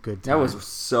 That was a good time. That was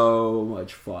so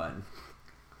much fun.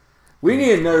 We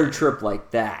need another trip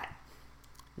like that.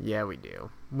 Yeah, we do.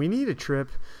 We need a trip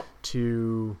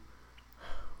to...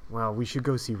 Well, we should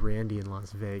go see Randy in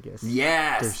Las Vegas.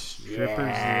 Yes! There's strippers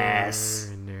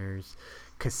there, and there's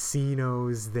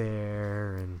casinos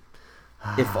there, and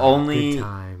if only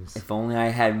I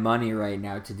had money right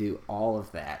now to do all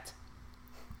of that.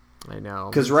 I know.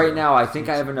 Because right now, I think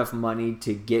I have enough money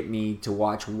to get me to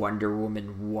watch Wonder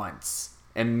Woman once.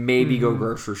 And maybe go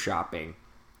grocery shopping.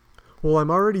 Well,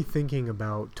 I'm already thinking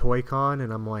about Toy-Con,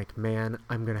 and I'm like, man,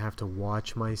 I'm going to have to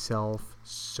watch myself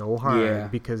so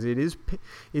hard because it is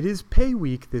pay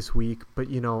week this week, but,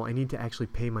 I need to actually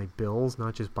pay my bills,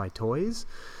 not just buy toys.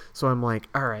 So I'm like,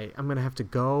 all right, I'm going to have to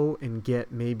go and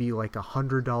get maybe like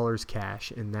 $100 cash,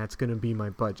 and that's going to be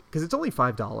my budget because it's only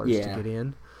 $5 to get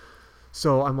in.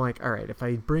 So I'm like, all right, if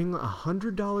I bring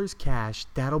 $100 cash,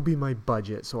 that'll be my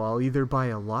budget. So I'll either buy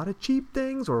a lot of cheap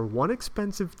things or one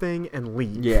expensive thing and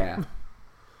leave. Yeah.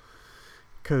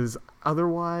 Because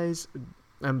otherwise,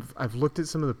 I've looked at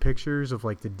some of the pictures of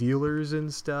like the dealers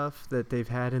and stuff that they've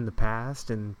had in the past,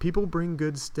 and people bring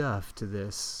good stuff to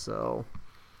this. So,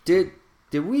 did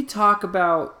we talk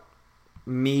about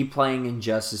me playing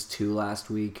Injustice 2 last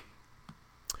week?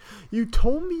 You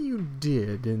told me you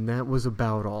did, and that was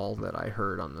about all that I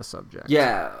heard on the subject.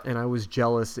 Yeah. And I was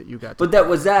jealous that you got to... But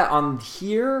was that on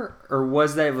here, or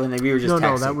was that when we were just texting?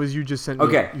 No, that was you just sent me...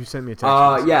 Okay. You sent me a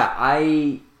text. Yeah,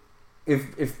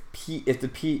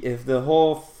 if the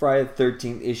whole Friday the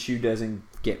 13th issue doesn't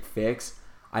get fixed,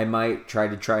 I might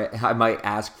I might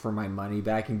ask for my money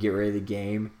back and get rid of the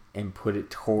game and put it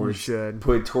towards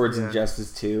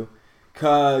Injustice 2.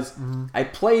 Because I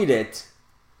played it,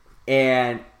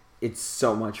 and... It's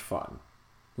so much fun.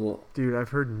 Dude, I've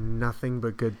heard nothing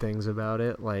but good things about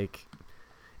it. Like,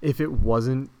 if it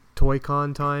wasn't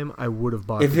Toy-Con time, I would have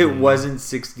bought it. If it wasn't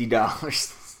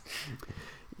 $60.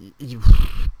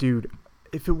 Dude,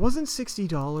 if it wasn't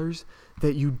 $60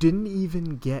 that you didn't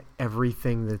even get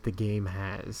everything that the game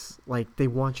has. Like, they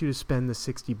want you to spend the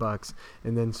 $60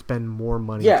 and then spend more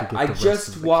money to get the rest of the I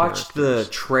just watched the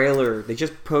trailer. They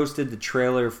just posted the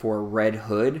trailer for Red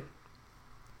Hood.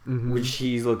 Which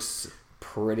he looks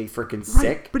pretty freaking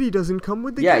sick. But he doesn't come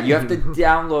with the game. Yeah, you have to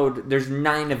download. There's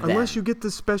 9 of them. Unless you get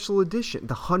the special edition,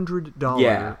 the $100.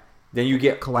 Yeah, then you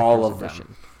get all of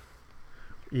them.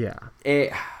 Yeah.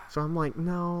 So I'm like,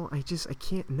 no, I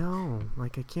can't. No,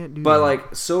 like I can't do. But that.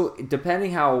 like, so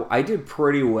depending how I did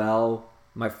pretty well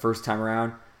my first time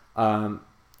around. I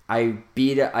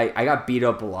got beat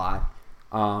up a lot.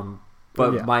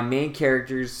 But my main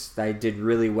characters that I did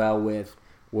really well with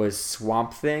was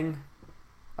Swamp Thing,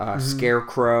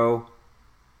 Scarecrow,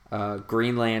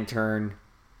 Green Lantern,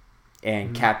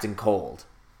 and Captain Cold.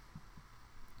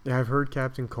 Yeah, I've heard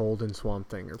Captain Cold and Swamp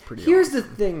Thing are pretty Here's awesome. the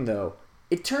thing, though.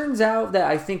 It turns out that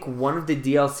I think one of the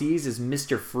DLCs is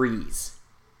Mr. Freeze.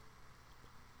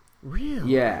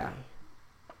 Really? Yeah.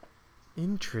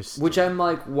 Interesting. Which I'm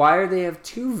like, why do they have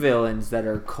 2 villains that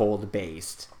are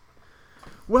cold-based?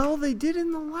 Well, they did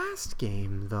in the last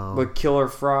game, though. But Killer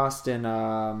Frost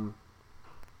and,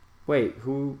 wait,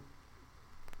 who?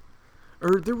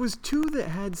 Or there was 2 that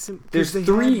had some... There's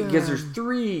 3, because there's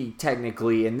 3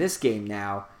 technically in this game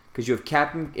now. Because you have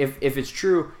Captain... If it's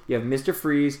true, you have Mr.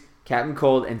 Freeze, Captain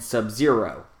Cold, and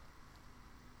Sub-Zero.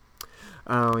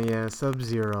 Oh, yeah,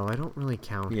 Sub-Zero. I don't really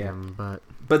count him, but...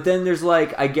 But then there's,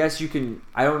 like, I guess you can...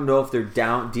 I don't know if they're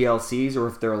down DLCs or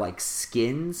if they're, like,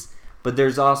 skins... But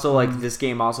there's also, like, this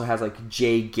game also has, like,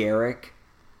 Jay Garrick.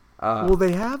 Well,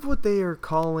 they have what they are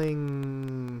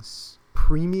calling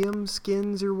premium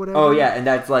skins or whatever. Oh, yeah, and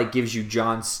that's, like, gives you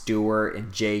Jon Stewart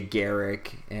and Jay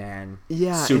Garrick and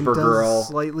Supergirl. And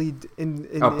slightly...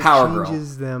 Power it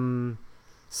changes Girl. them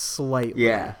slightly.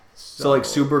 Yeah. So like,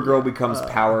 Supergirl becomes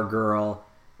Power Girl.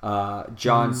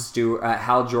 Jon Stewart...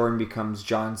 Hal Jordan becomes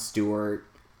Jon Stewart.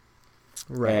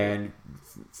 Right. And...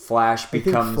 Flash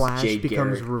becomes Jay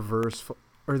Garrick. Reverse...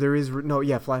 Or there is... No,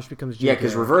 yeah, Flash becomes Jay Yeah,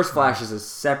 because Garrick. Reverse Flash is a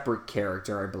separate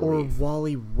character, I believe. Or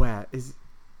Wally West.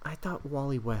 I thought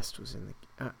Wally West was in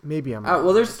the... maybe I'm...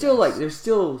 well, there's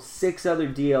still 6 other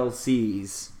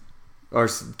DLCs. Or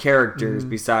characters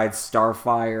besides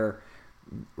Starfire,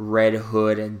 Red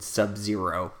Hood, and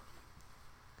Sub-Zero.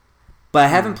 But I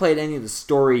haven't played any of the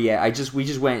story yet. We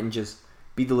just went and just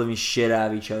beat the living shit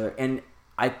out of each other. And...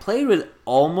 I played with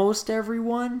almost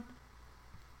everyone.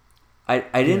 I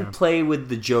didn't play with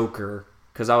the Joker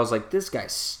because I was like, this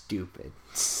guy's stupid.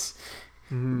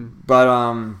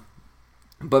 But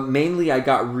mainly I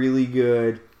got really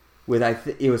good with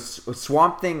it was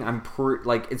Swamp Thing.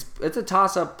 It's a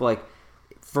toss up. Like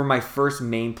for my first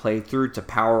main playthrough to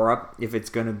power up if it's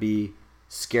going to be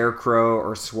Scarecrow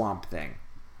or Swamp Thing.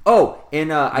 Oh,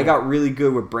 and I got really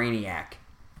good with Brainiac.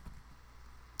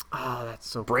 Oh, that's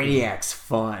so Brainiac's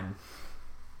fun.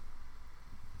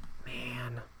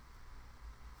 Man.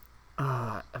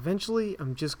 Eventually,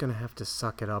 I'm just going to have to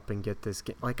suck it up and get this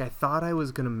game. Like, I thought I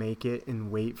was going to make it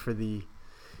and wait for the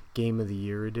Game of the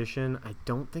Year edition. I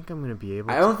don't think I'm going to be able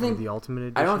to for the Ultimate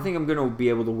Edition. I don't think I'm going to be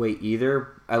able to wait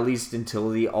either, at least until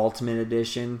the Ultimate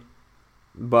Edition.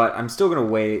 But I'm still going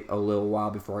to wait a little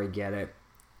while before I get it.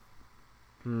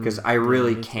 Because I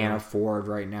really can't afford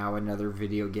right now another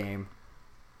video game.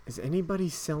 Is anybody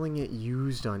selling it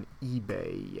used on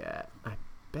eBay yet? I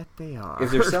bet they are.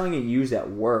 If they're selling it used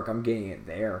at work, I'm getting it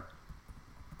there.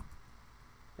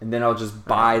 And then I'll just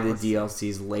buy the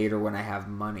DLCs later when I have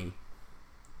money.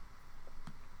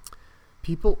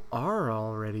 People are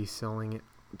already selling it.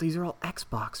 These are all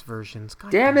Xbox versions.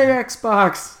 God damn it,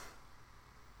 Xbox!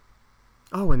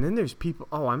 Oh, and then there's people...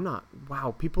 Oh, I'm not...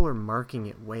 Wow, people are marking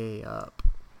it way up.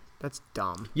 That's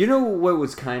dumb. You know what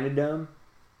was kind of dumb?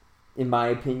 In my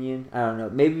opinion? I don't know.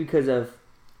 Maybe because of...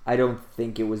 I don't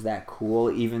think it was that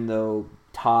cool, even though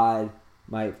Todd,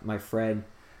 my friend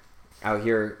out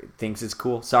here, thinks it's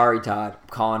cool. Sorry, Todd. I'm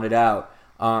calling it out.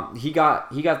 He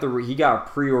got a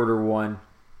pre-order one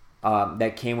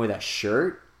that came with a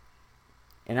shirt,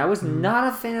 and I was not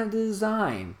a fan of the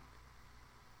design.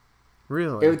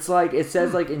 Really? It's like it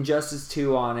says like Injustice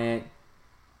 2 on it,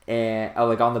 and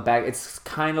like on the back, it's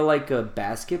kind of like a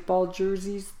basketball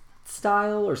jersey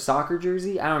style or soccer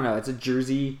jersey. I don't know. It's a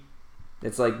jersey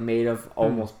that's like made of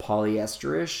almost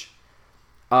polyester-ish.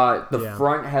 The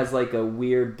front has like a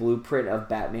weird blueprint of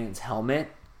Batman's helmet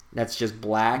that's just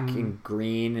black and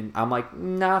green, and I'm like,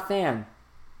 not a fan.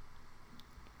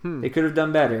 They could have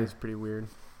done better. It's pretty weird.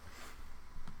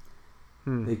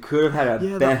 They could have had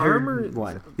a better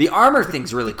one. The armor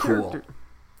thing's really cool.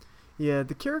 Yeah,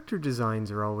 the character designs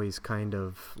are always kind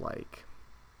of like,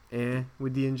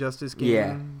 with the Injustice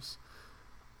games. Yeah.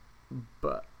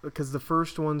 But because the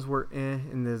first ones were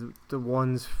and the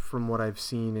ones from what I've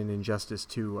seen in Injustice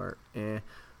 2 are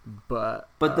But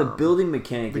the building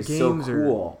mechanic is so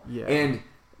cool. And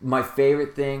my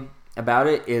favorite thing about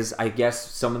it is, I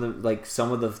guess, some of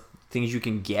the things you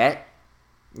can get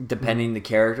depending the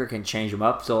character can change them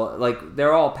up. So like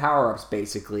they're all power-ups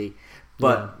basically.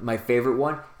 But my favorite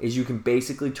one is you can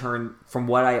basically turn, from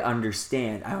what I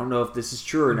understand, I don't know if this is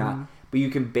true or not, but you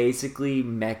can basically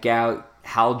mech out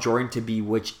Hal Jordan to be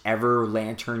whichever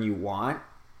lantern you want.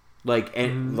 Like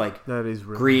that is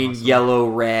really green, awesome. yellow,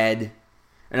 red.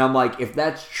 And I'm like, if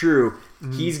that's true,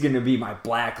 he's going to be my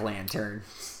Black Lantern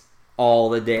all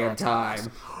the damn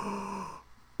time.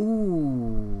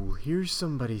 Ooh, here's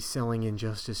somebody selling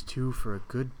Injustice 2 for a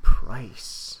good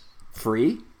price.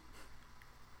 Free?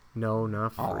 No,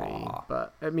 not free. Aww.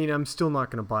 But, I mean, I'm still not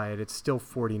going to buy it. It's still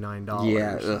 $49.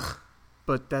 Yeah, ugh.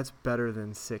 But that's better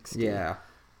than $60. Yeah.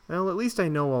 Well, at least I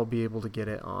know I'll be able to get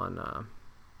it on...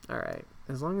 Alright,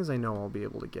 as long as I know I'll be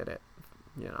able to get it,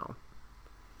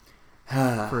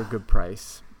 for a good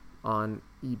price on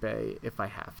eBay if I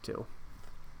have to.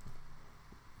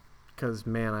 Because,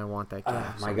 man, I want that game.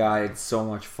 My God, it's so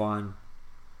much fun.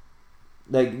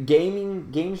 Like,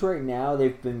 games right now,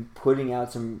 they've been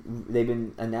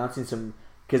announcing some,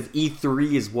 because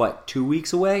E3 is what, 2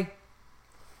 weeks away?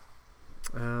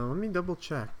 Let me double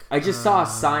check. I just saw a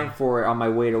sign for it on my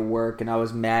way to work, and I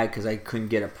was mad because I couldn't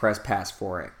get a press pass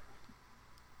for it.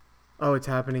 Oh, it's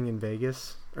happening in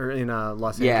Vegas? Or in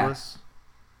Los Angeles?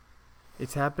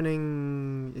 It's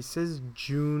happening, it says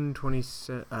June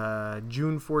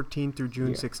 14th through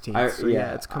June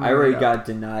 16th. It's coming. I already got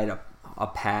denied a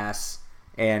pass,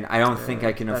 and I don't think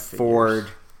I can afford...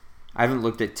 I haven't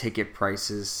looked at ticket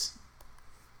prices.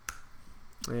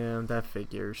 Yeah, that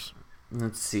figures.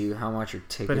 Let's see, how much are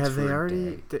tickets But have for they a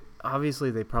already... day?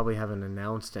 Obviously, they probably haven't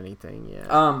announced anything yet.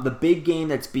 The big game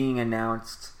that's being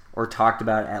announced, or talked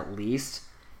about at least,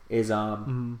 is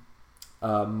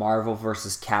Marvel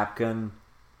vs. Capcom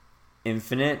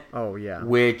Infinite. Oh, yeah.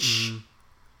 Which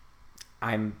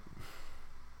I'm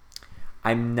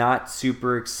not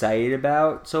super excited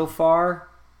about so far.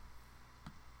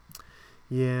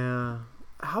 Yeah.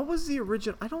 How was the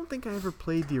original? I don't think I ever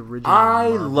played the original. I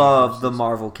love the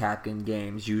Marvel Capcom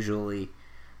games usually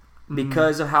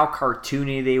because of how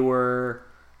cartoony they were,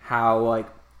 how like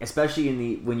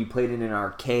especially when you played it in an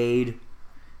arcade,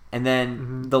 and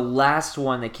then the last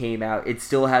one that came out, it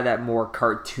still had that more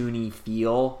cartoony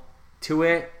feel to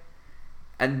it,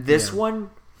 and this one,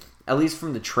 at least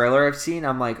from the trailer I've seen,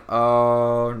 I'm like,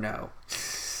 oh no.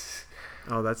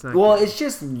 Oh, that's not. Well, it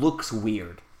just looks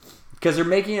weird. because they're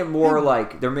making it more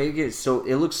like they're making it so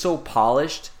it looks so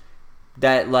polished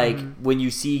that like when you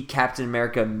see Captain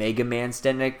America and Mega Man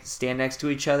stand next to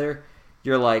each other,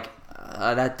 you're like,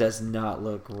 that does not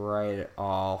look right at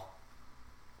all.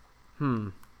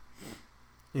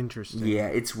 Interesting. Yeah,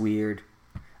 it's weird.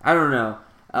 I don't know.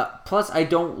 Plus, I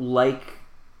don't like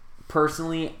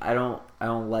personally. I don't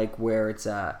like where it's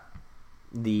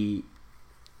the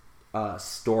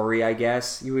story, I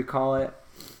guess you would call it,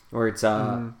 where it's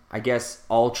I guess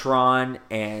Ultron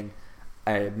and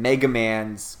one of Mega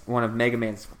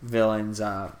Man's villains,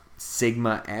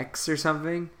 Sigma X or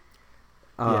something.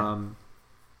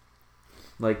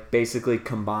 Like basically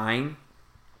combine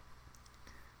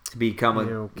to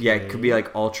become it could be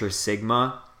like Ultra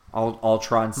Sigma,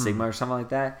 Ultron Sigma or something like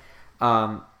that.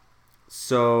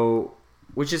 So,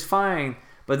 which is fine,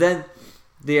 but then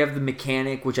they have the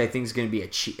mechanic, which I think is going to be a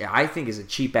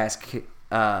cheap ass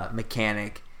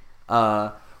mechanic,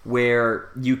 where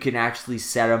you can actually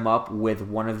set them up with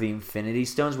one of the Infinity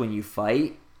Stones when you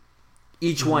fight.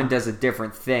 Each one does a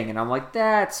different thing, and I'm like,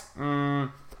 that's I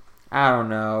don't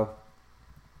know.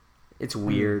 It's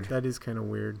weird. That is kind of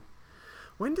weird.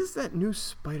 When does that new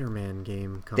Spider-Man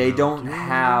game come out? They don't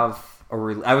have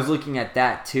I was looking at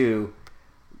that too.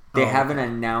 They haven't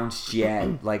announced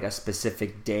yet like a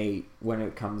specific date when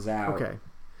it comes out. Okay.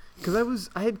 Because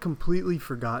I had completely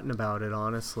forgotten about it,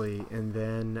 honestly, and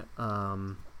then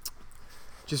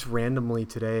just randomly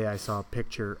today I saw a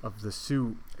picture of the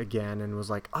suit again and was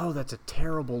like, oh, that's a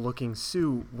terrible looking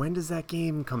suit. When does that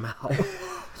game come out?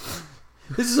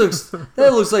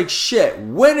 That looks like shit.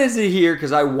 When is it here?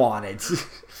 Because I want it.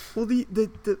 Well,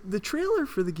 the trailer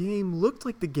for the game looked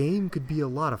like the game could be a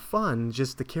lot of fun.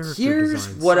 Just the character Here's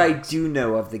design what sucks. I do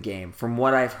know of the game from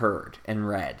what I've heard and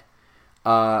read.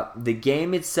 The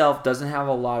game itself doesn't have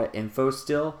a lot of info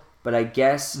still, but I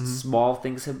guess small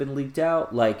things have been leaked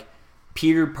out. Like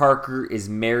Peter Parker is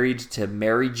married to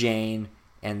Mary Jane,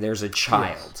 and there's a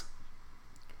child.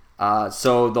 Yes.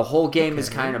 So the whole game is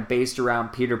kind of based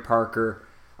around Peter Parker,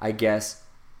 I guess.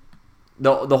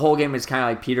 The whole game is kind of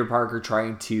like Peter Parker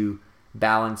trying to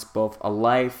balance both a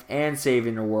life and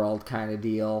saving the world kind of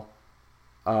deal.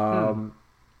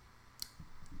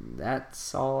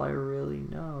 That's all I really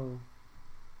know.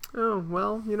 Oh,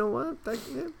 well, you know what?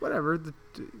 Whatever.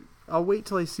 I'll wait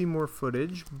till I see more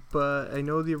footage, but I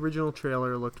know the original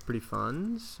trailer looked pretty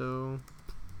fun, so...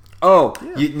 Oh,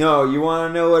 yeah. You want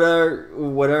to know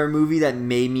what our movie that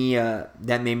made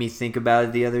me think about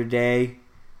it the other day?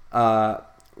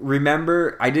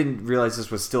 Remember, I didn't realize this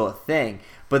was still a thing,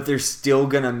 but they're still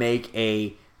gonna make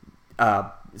a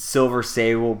Silver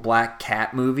Sable Black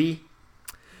Cat movie.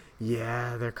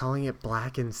 Yeah, they're calling it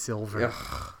Black and Silver.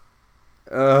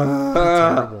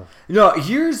 Terrible. No,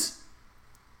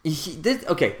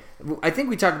 okay. I think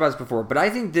we talked about this before, but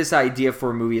I think this idea for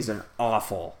a movie is an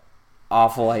awful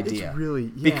idea. It's really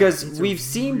because we've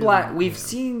seen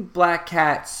Black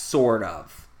Cat sort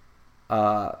of.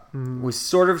 We've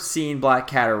sort of seen Black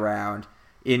Cat around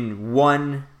in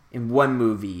one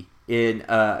movie in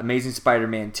Amazing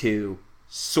Spider-Man 2,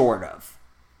 sort of.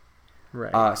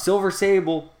 Right. Silver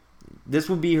Sable, this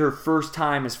would be her first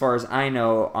time, as far as I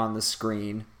know, on the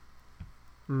screen.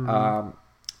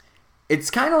 It's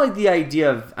kind of like the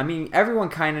idea of, I mean, everyone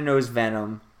kind of knows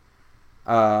Venom.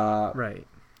 Right.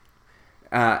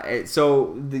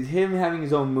 So him having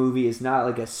his own movie is not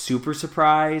like a super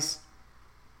surprise.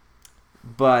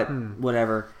 But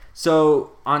whatever.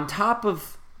 So on top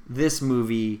of this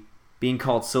movie being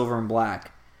called Silver and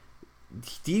Black,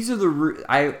 these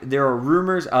are there are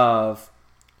rumors of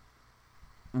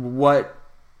what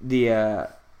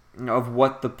the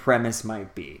premise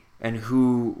might be and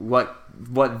what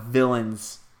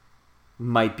villains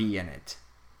might be in it.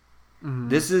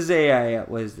 This is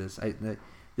what is this?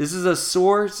 This is a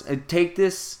source. Take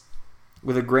this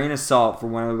with a grain of salt for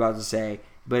what I'm about to say.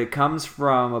 But it comes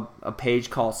from a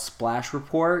page called Splash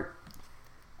Report.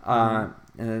 And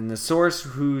then the source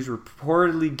who's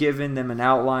reportedly given them an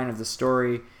outline of the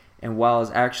story, and while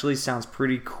it actually sounds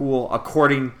pretty cool,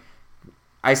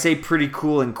 I say pretty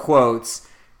cool in quotes,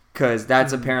 because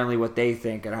that's apparently what they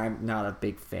think, and I'm not a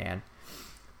big fan.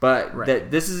 But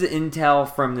this is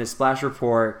intel from the Splash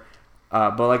Report.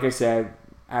 But like I said,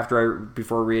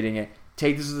 before reading it,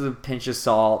 take this with a pinch of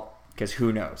salt, because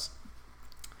who knows.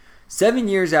 7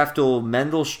 years after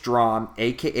Mendel Strom,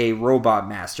 a.k.a. Robot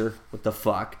Master, what the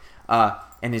fuck,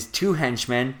 and his two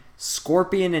henchmen,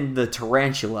 Scorpion and the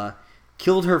Tarantula,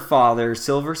 killed her father,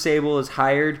 Silver Sable is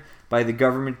hired by the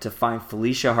government to find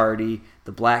Felicia Hardy,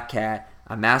 the Black Cat,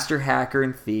 a master hacker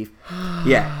and thief.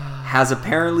 Yeah, has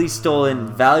apparently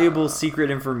stolen valuable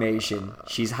secret information.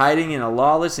 She's hiding in a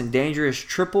lawless and dangerous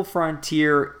triple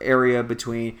frontier area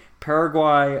between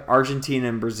Paraguay, Argentina,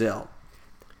 and Brazil.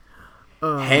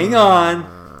 Hang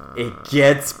on. It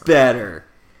gets better.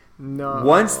 No.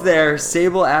 Once there,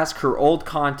 Sable asks her old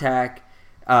contact,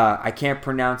 I can't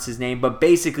pronounce his name, but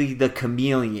basically the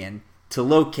chameleon, to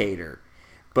locate her.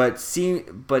 But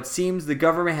seems the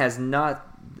government is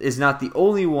not the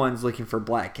only ones looking for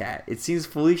Black Cat. It seems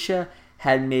Felicia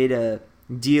had made a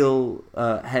deal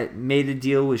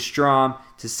with Strom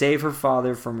to save her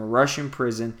father from a Russian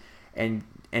prison, and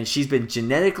she's been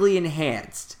genetically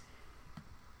enhanced.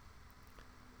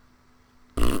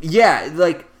 Yeah,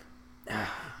 like,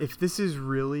 if this is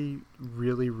really,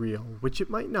 really real, which it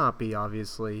might not be,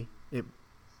 obviously,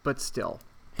 but still.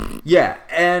 Yeah,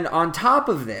 and on top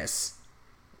of this,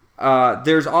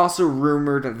 there's also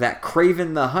rumored that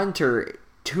Kraven the Hunter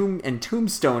and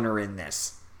Tombstone are in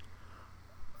this.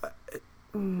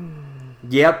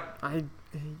 Yep.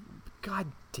 God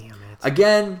damn it.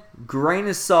 Again, grain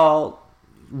of salt,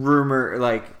 rumor,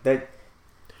 like that.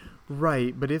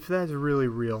 Right, but if that's really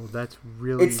real, that's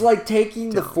really... It's like taking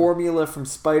dumb. the formula from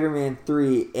Spider-Man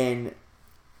 3 and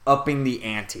upping the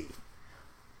ante.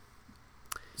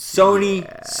 Sony,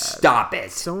 stop it.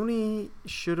 Sony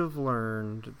should have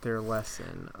learned their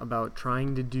lesson about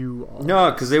trying to do all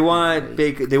No, because they want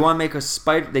right? to make a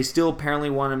Spider. They still apparently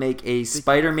want to make a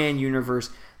Spider-Man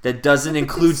universe that doesn't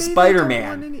include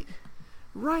Spider-Man.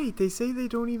 Right, they say they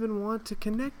don't even want to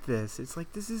connect this. It's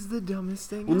like, this is the dumbest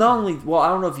thing Well, not only... Well, I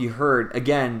don't know if you heard.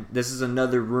 Again, this is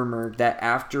another rumor that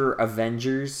after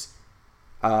Avengers,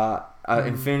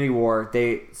 Infinity War,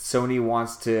 Sony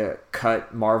wants to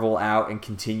cut Marvel out and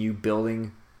continue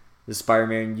building the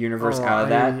Spider-Man universe out of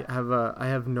that. I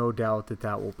have no doubt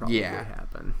that will probably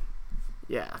happen.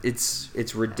 Yeah.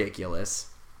 It's ridiculous.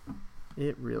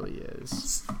 It really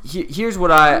is. Here's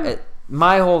what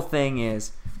my whole thing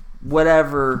is,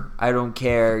 whatever, I don't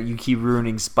care. You keep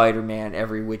ruining Spider-Man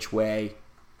every which way.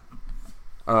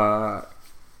 Because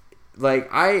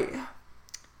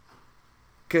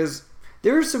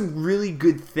there are some really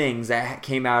good things that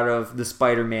came out of the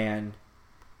Spider-Man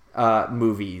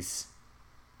movies.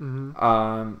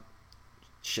 Mm-hmm.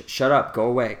 Shut up. Go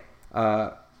away.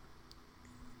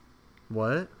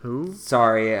 What? Who?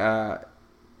 Sorry.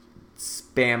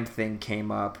 Spam thing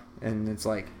came up, and it's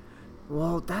like...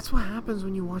 Well, that's what happens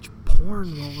when you watch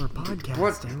porn while we're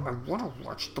podcasting. I want to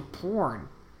watch the porn.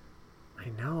 I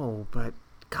know, but...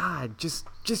 God, just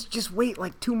wait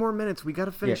like 2 more minutes. We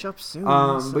gotta finish up soon.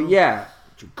 But yeah,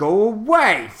 go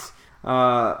away.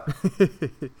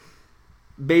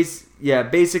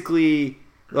 Basically,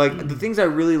 like the things I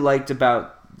really liked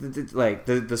about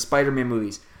the Spider-Man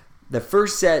movies. The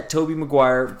first set, Tobey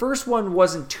Maguire, first one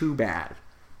wasn't too bad.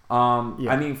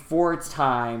 I mean, for its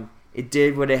time, it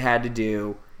did what it had to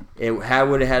do. It had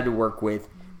what it had to work with.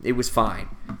 It was fine.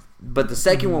 But the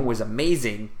second one was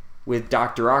amazing with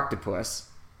Dr. Octopus.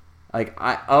 Like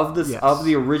of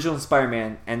the original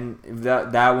Spider-Man, and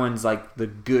that one's like the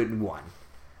good one.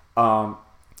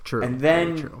 True. And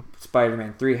then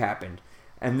Spider-Man 3 happened,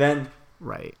 and then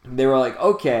they were like,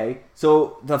 okay,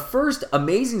 so the first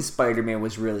Amazing Spider-Man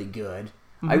was really good.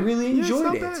 I really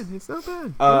enjoyed it. It's not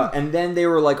bad. And then they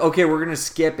were like, okay, we're gonna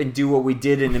skip and do what we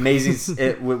did in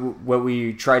Amazing, what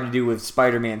we tried to do with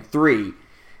Spider-Man 3.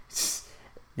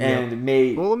 And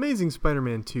made... Well, Amazing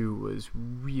Spider-Man 2 was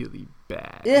really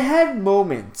bad. It had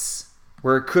moments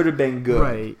where it could have been good.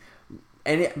 Right.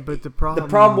 But the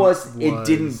problem was it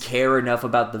didn't care enough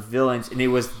about the villains, and it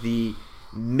was the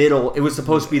middle... It was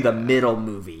supposed to be the middle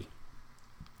movie.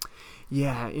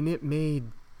 Yeah, and it made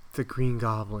the Green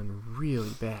Goblin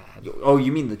really bad. Oh,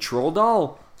 you mean the troll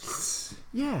doll?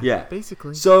 Yeah,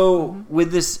 basically. So,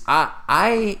 with this...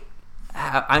 I'm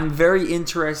very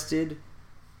interested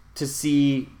to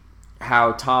see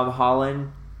how Tom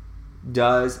Holland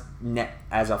does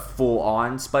as a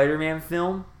full-on Spider-Man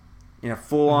film, in a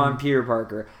full-on Peter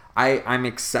Parker. I'm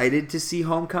excited to see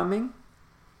Homecoming.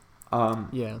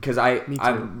 Because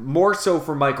I'm more so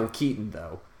for Michael Keaton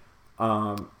though.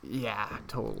 Yeah,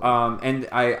 totally. And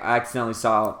I accidentally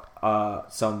saw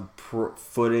some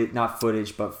photos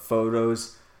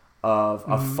of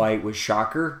a fight with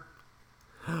Shocker.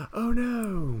 Oh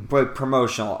no! But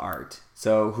promotional art.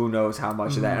 So who knows how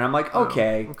much of that? And I'm like,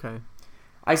 okay.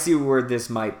 I see where this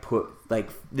might put,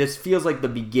 like, this feels like the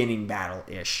beginning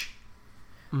battle-ish.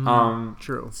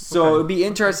 True. So it'd be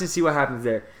interesting to see what happens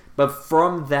there. But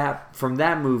from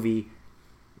that movie,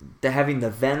 having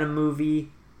the Venom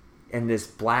movie and this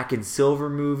Black and Silver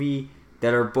movie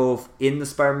that are both in the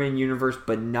Spider-Man universe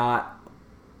but not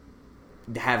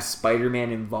have Spider-Man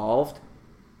involved,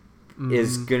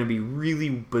 is going to be really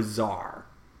bizarre.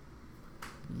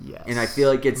 Yes. And I feel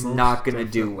like it's Most not going to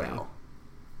do definitely. well.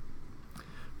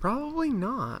 Probably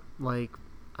not. Like,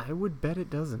 I would bet it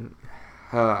doesn't.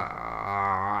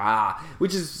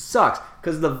 Which sucks,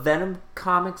 because the Venom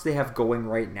comics they have going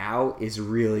right now is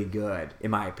really good,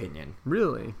 in my opinion.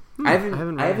 Really? I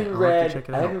haven't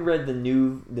read the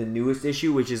newest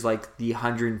issue, which is like the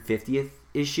 150th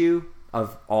issue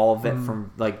of all of it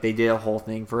from like they did a whole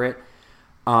thing for it.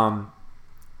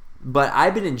 But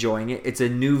I've been enjoying it. It's a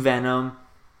new Venom,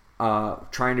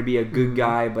 trying to be a good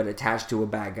guy but attached to a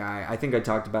bad guy. I think I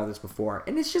talked about this before,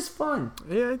 and it's just fun.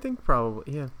 Yeah, I think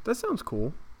probably. Yeah, that sounds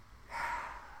cool.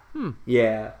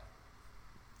 Yeah.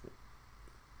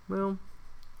 Well,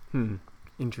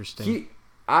 interesting.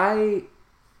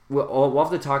 We'll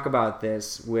have to talk about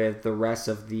this with the rest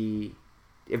of the,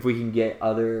 if we can get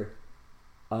other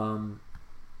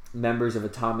members of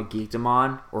Atomic Geekdom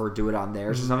on, or do it on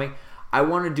theirs or something. I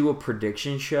want to do a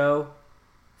prediction show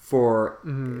for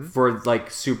like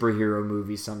superhero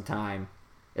movies sometime,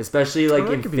 especially like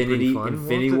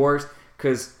Infinity Wars,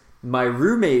 because my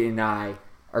roommate and I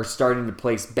are starting to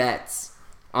place bets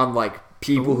on like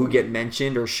people who get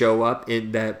mentioned or show up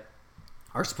in that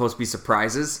are supposed to be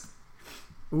surprises.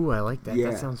 Ooh, I like that. Yeah.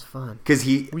 That sounds fun. Because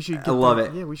I love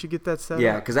it. Yeah, we should get that set up.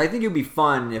 Yeah, because I think it would be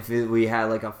fun if we had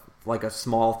like a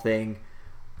small thing,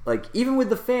 like even with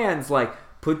the fans, like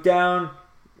put down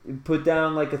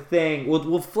like a thing.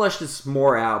 We'll flesh this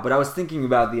more out. But I was thinking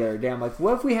about the other day. I'm like,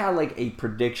 what if we had like a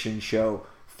prediction show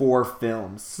for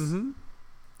films? Mm-hmm.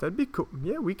 That'd be cool.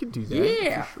 Yeah, we could do that.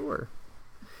 Yeah, for sure.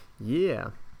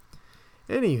 Yeah.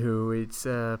 Anywho, it's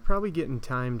probably getting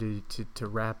time to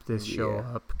wrap this show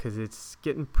up, because it's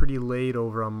getting pretty late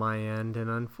over on my end, and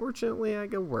unfortunately, I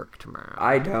got work tomorrow.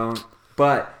 I don't,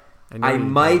 but I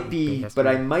might be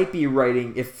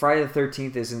writing. If Friday the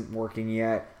 13th isn't working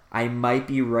yet, I might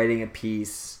be writing a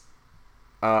piece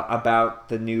about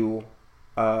the new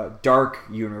Dark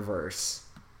universe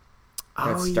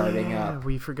that's starting up.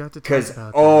 We forgot to talk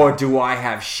about that. Do I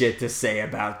have shit to say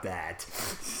about that?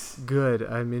 Good.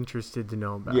 I'm interested to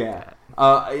know about that.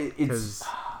 I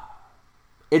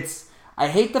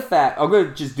hate the fact. I'm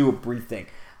gonna just do a brief thing.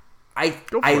 I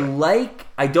like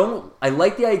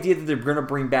the idea that they're gonna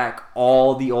bring back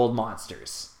all the old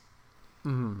monsters.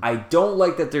 Mm-hmm. I don't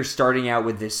like that they're starting out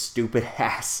with this stupid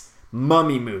ass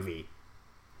mummy movie.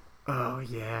 Oh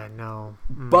yeah, no.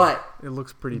 But it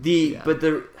looks pretty.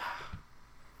 The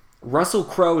Russell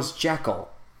Crowe's Jekyll.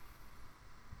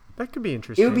 That could be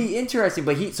interesting. It would be interesting,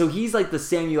 but he's like the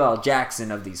Samuel L.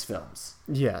 Jackson of these films.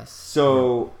 Yes.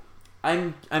 So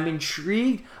I'm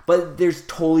intrigued, but there's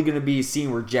totally going to be a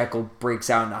scene where Jekyll breaks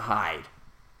out into Hyde.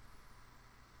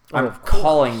 I'm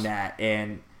calling that,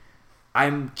 and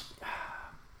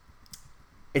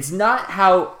it's not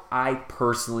how I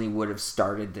personally would have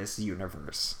started this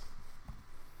universe.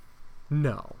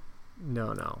 No.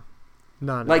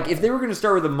 Not like if they were going to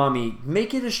start with a mummy,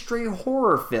 make it a straight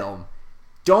horror film.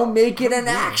 Don't make it an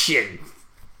action.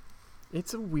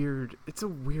 It's a weird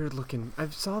looking. I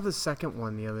saw the second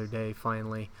one the other day.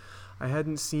 Finally, I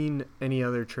hadn't seen any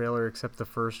other trailer except the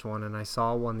first one, and I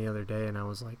saw one the other day, and I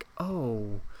was like,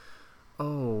 oh,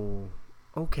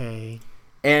 okay,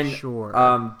 and sure.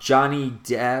 Johnny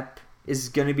Depp is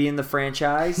going to be in the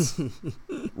franchise,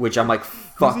 which I'm like,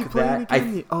 fuck that.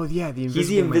 He's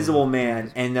the Invisible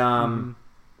Man, and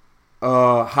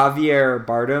Javier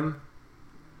Bardem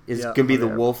is going to be the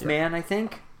Wolfman, I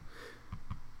think.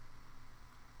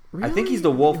 Really? I think he's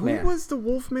the Wolfman. Who was the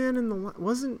Wolfman in the...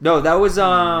 Wasn't... No, that was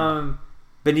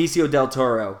Benicio del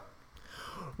Toro.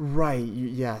 Right,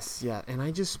 yes, yeah. And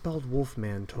I just spelled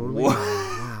Wolfman totally wrong.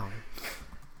 Wow.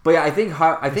 But yeah, I think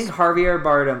Javier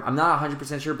Bardem, I'm not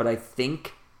 100% sure, but I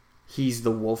think he's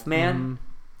the Wolfman.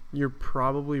 You're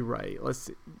probably right. Let's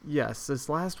see. Yes, this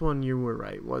last one you were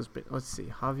right. Let's see.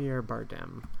 Javier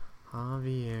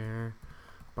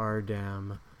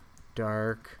Bardem,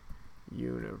 Dark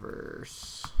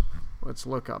Universe. Let's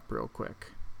look up real quick.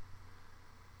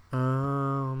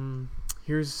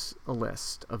 Here's a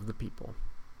list of the people.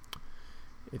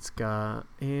 It's got,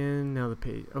 and now the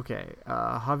page. Okay,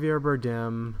 Javier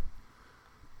Bardem.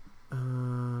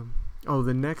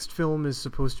 The next film is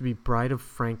supposed to be Bride of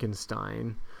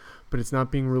Frankenstein, but it's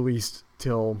not being released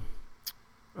till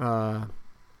frickin'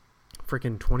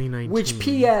 2019. Which,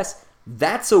 P.S.,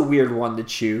 that's a weird one to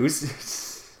choose.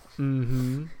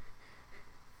 Mm-hmm.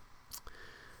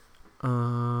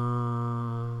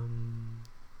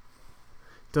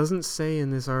 Doesn't say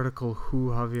in this article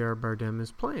who Javier Bardem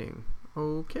is playing.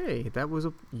 Okay, that was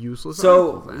a useless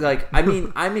article then. Like, I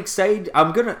mean, I'm excited.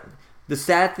 The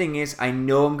sad thing is, I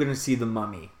know I'm gonna see The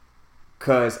Mummy.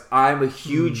 because I'm a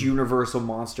huge Universal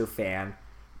Monster fan,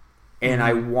 and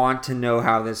I want to know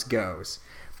how this goes.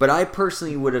 But I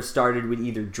personally would have started with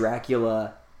either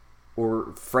Dracula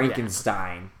or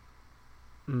Frankenstein.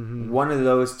 One of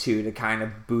those two to kind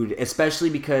of boot it,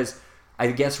 especially because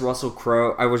I guess Russell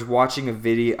Crowe. I was watching a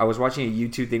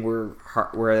YouTube thing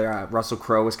where Russell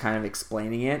Crowe was kind of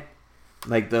explaining it,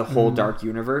 like the whole Dark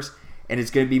Universe, and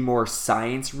it's going to be more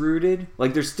science rooted.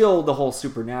 Like there's still the whole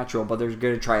supernatural, but they're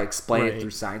going to try to explain it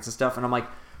through science and stuff. And I'm like,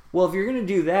 well, if you're going to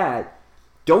do that,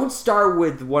 don't start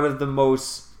with one of the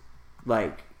most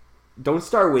don't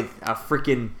start with a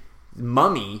freaking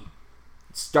mummy.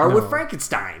 Start with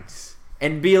Frankenstein.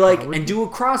 And be like, and do a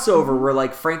crossover where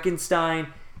like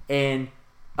Frankenstein and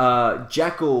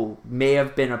Jekyll may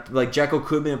have been Jekyll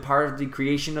could have been a part of the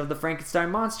creation of the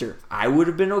Frankenstein monster. I would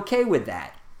have been okay with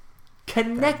that.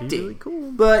 Connecting, really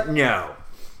cool. But no.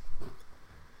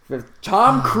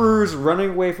 Tom Cruise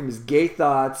running away from his gay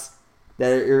thoughts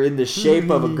that are in the shape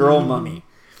of a girl mummy.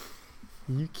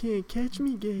 You can't catch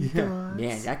me, gay thoughts.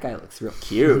 Man, that guy looks real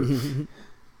cute.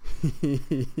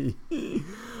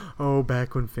 Oh,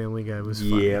 back when Family Guy was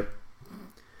fun. Yep.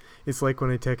 It's like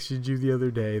when I texted you the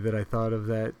other day that I thought of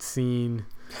that scene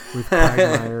with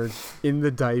Quagmire in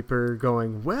the diaper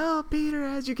going, well, Peter,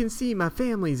 as you can see, my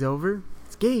family's over.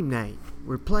 It's game night.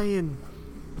 We're playing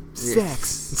sex.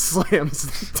 Slams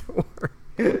the door.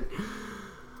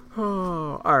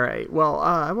 Oh, all right. Well,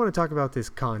 I want to talk about this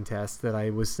contest that I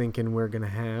was thinking we're going to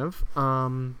have.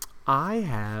 I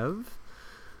have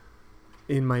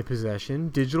in my possession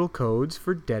digital codes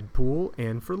for Deadpool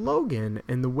and for Logan,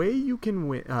 and the way you can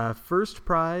win first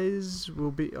prize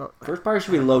will be first prize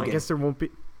should be Logan. I guess there won't be.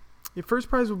 First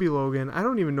prize will be Logan. I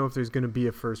don't even know if there's going to be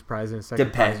a first prize and a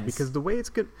second prize, because the way it's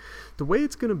going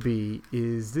to be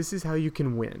is this is how you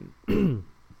can win.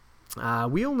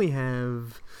 We only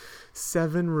have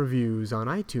 7 reviews on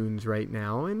iTunes right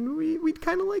now, and we'd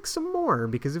kind of like some more,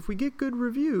 because if we get good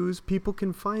reviews, people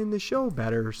can find the show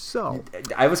better. So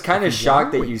I was kind of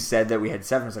shocked that you said that we had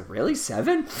 7. I was like, really,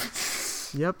 7?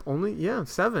 Yep,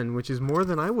 7, which is more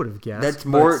than I would have guessed. That's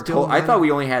more. I thought we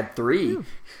only had 3.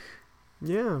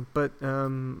 Yeah, but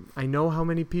I know how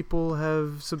many people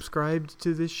have subscribed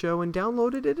to this show and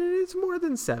downloaded it, and it's more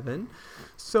than 7.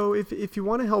 So if you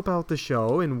want to help out the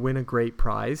show and win a great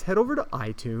prize, head over to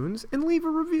iTunes and leave a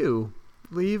review.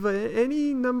 Leave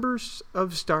any numbers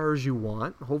of stars you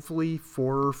want, hopefully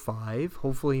 4 or 5,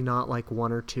 hopefully not like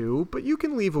 1 or 2, but you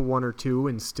can leave a 1 or 2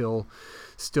 and still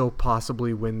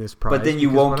possibly win this prize. But then you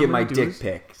won't get my dick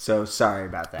pic, so sorry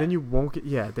about that. Then you won't get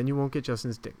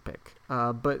Justin's dick pic.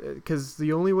 But because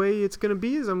the only way it's gonna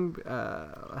be is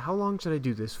how long should I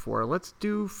do this for? Let's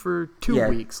do for 2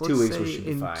 weeks. 2 weeks should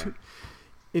be fine.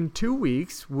 In 2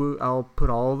 weeks, I'll put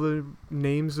all the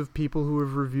names of people who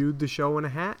have reviewed the show in a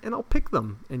hat, and I'll pick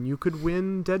them. And you could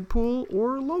win Deadpool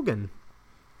or Logan.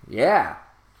 Yeah.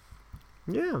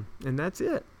 Yeah, and that's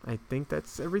it. I think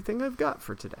that's everything I've got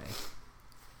for today.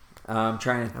 I'm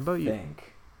trying to How about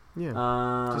think. You?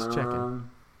 Yeah, just checking.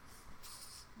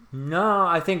 No,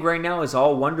 I think right now it's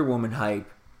all Wonder Woman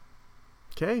hype.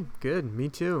 Okay, good. Me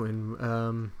too.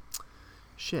 And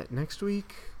next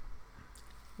week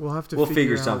we'll have to. We'll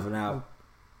figure something out.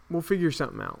 We'll figure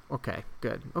something out. Okay,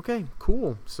 good. Okay,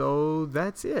 cool. So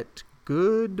that's it.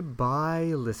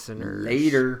 Goodbye, listeners.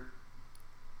 Later.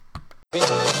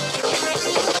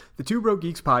 The Two Broke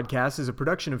Geeks podcast is a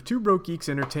production of Two Broke Geeks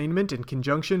Entertainment in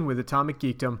conjunction with Atomic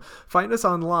Geekdom. Find us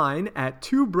online at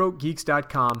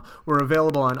twobrokegeeks.com. We're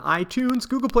available on iTunes,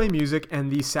 Google Play Music, and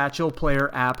the Satchel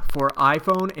Player app for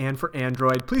iPhone and for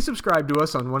Android. Please subscribe to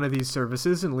us on one of these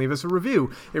services and leave us a review.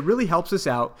 It really helps us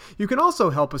out. You can also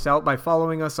help us out by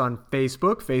following us on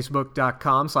Facebook,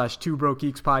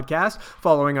 facebook.com/twobrokegeekspodcast,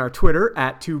 following our Twitter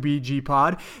at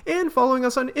 2BGPod, and following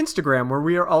us on Instagram, where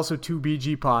we are also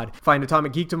 2BGPod. Find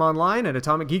Atomic Geekdom online at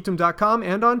atomicgeekdom.com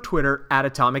and on Twitter at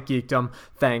Atomic Geekdom.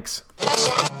 Thanks.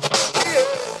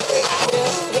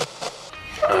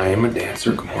 I am a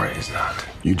dancer, Gamora is not.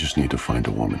 You just need to find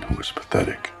a woman who is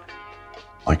pathetic.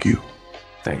 Like you.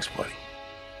 Thanks, buddy.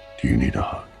 Do you need a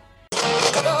hug?